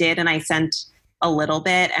they did, and I sent a little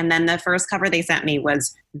bit. And then the first cover they sent me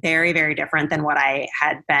was very, very different than what I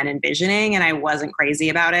had been envisioning. And I wasn't crazy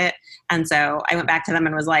about it. And so I went back to them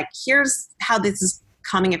and was like, here's how this is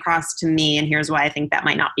coming across to me. And here's why I think that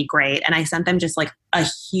might not be great. And I sent them just like a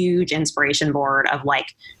huge inspiration board of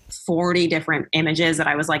like 40 different images that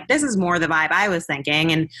I was like, this is more the vibe I was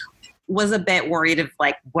thinking, and was a bit worried of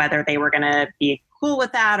like whether they were going to be cool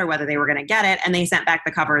with that or whether they were going to get it. And they sent back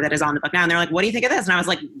the cover that is on the book now. And they're like, what do you think of this? And I was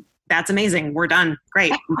like, that's amazing. We're done.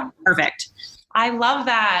 Great. Perfect. I love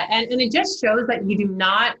that. And it just shows that you do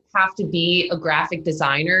not have to be a graphic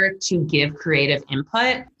designer to give creative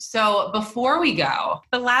input. So before we go,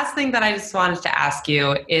 the last thing that I just wanted to ask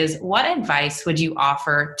you is, what advice would you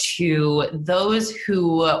offer to those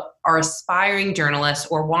who are aspiring journalists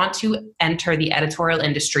or want to enter the editorial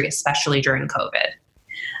industry, especially during COVID?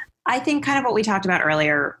 I think kind of what we talked about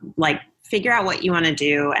earlier, like figure out what you want to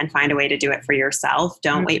do and find a way to do it for yourself.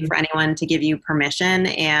 Don't wait for anyone to give you permission.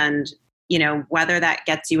 And, you know, whether that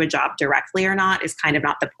gets you a job directly or not is kind of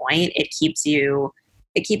not the point. It keeps you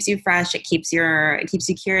fresh. It keeps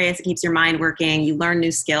you curious. It keeps your mind working. You learn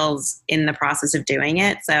new skills in the process of doing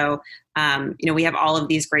it. So, you know, we have all of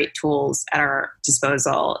these great tools at our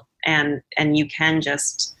disposal, and you can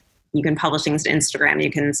publish things to Instagram, you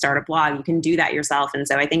can start a blog, you can do that yourself. And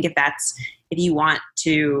so I think if you want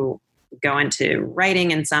to go into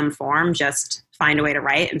writing in some form, just find a way to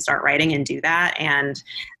write and start writing and do that. And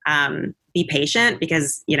be patient,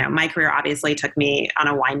 because, you know, my career obviously took me on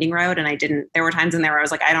a winding road, and there were times in there where I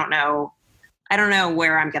was like, I don't know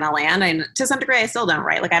where I'm going to land. And to some degree, I still don't,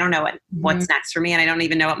 right? Like, I don't know what's next for me, and I don't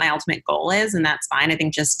even know what my ultimate goal is. And that's fine. I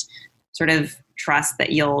think just sort of trust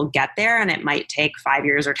that you'll get there. And it might take 5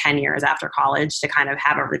 years or 10 years after college to kind of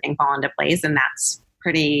have everything fall into place. And that's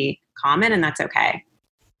pretty common, and that's okay.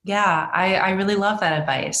 Yeah, I really love that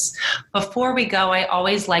advice. Before we go, I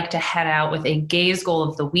always like to head out with a gaze goal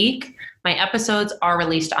of the week. My episodes are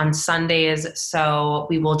released on Sundays, so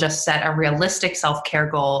we will just set a realistic self-care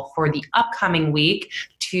goal for the upcoming week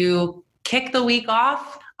to kick the week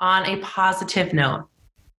off on a positive note.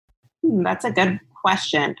 That's a good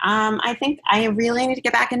question. I think I really need to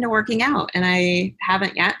get back into working out, and I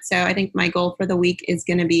haven't yet. So I think my goal for the week is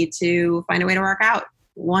going to be to find a way to work out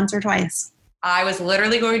once or twice. I was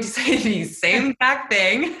literally going to say the same exact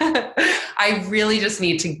thing. I really just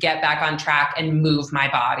need to get back on track and move my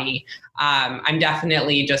body. I'm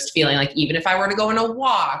definitely just feeling like even if I were to go on a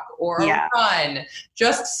walk or a run,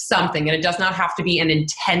 just something, and it does not have to be an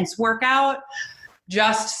intense workout,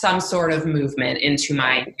 just some sort of movement into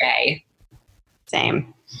my day.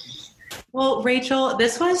 Same. Well, Rachel,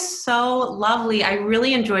 this was so lovely. I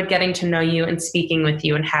really enjoyed getting to know you and speaking with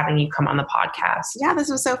you and having you come on the podcast. Yeah, this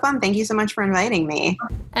was so fun. Thank you so much for inviting me.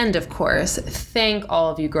 And of course, thank all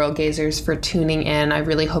of you Girl Gazers for tuning in. I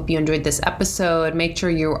really hope you enjoyed this episode. Make sure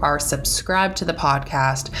you are subscribed to the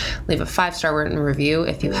podcast. Leave a 5-star written review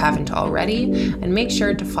if you haven't already. And make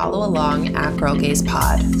sure to follow along at Girl Gaze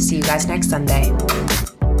Pod. See you guys next Sunday.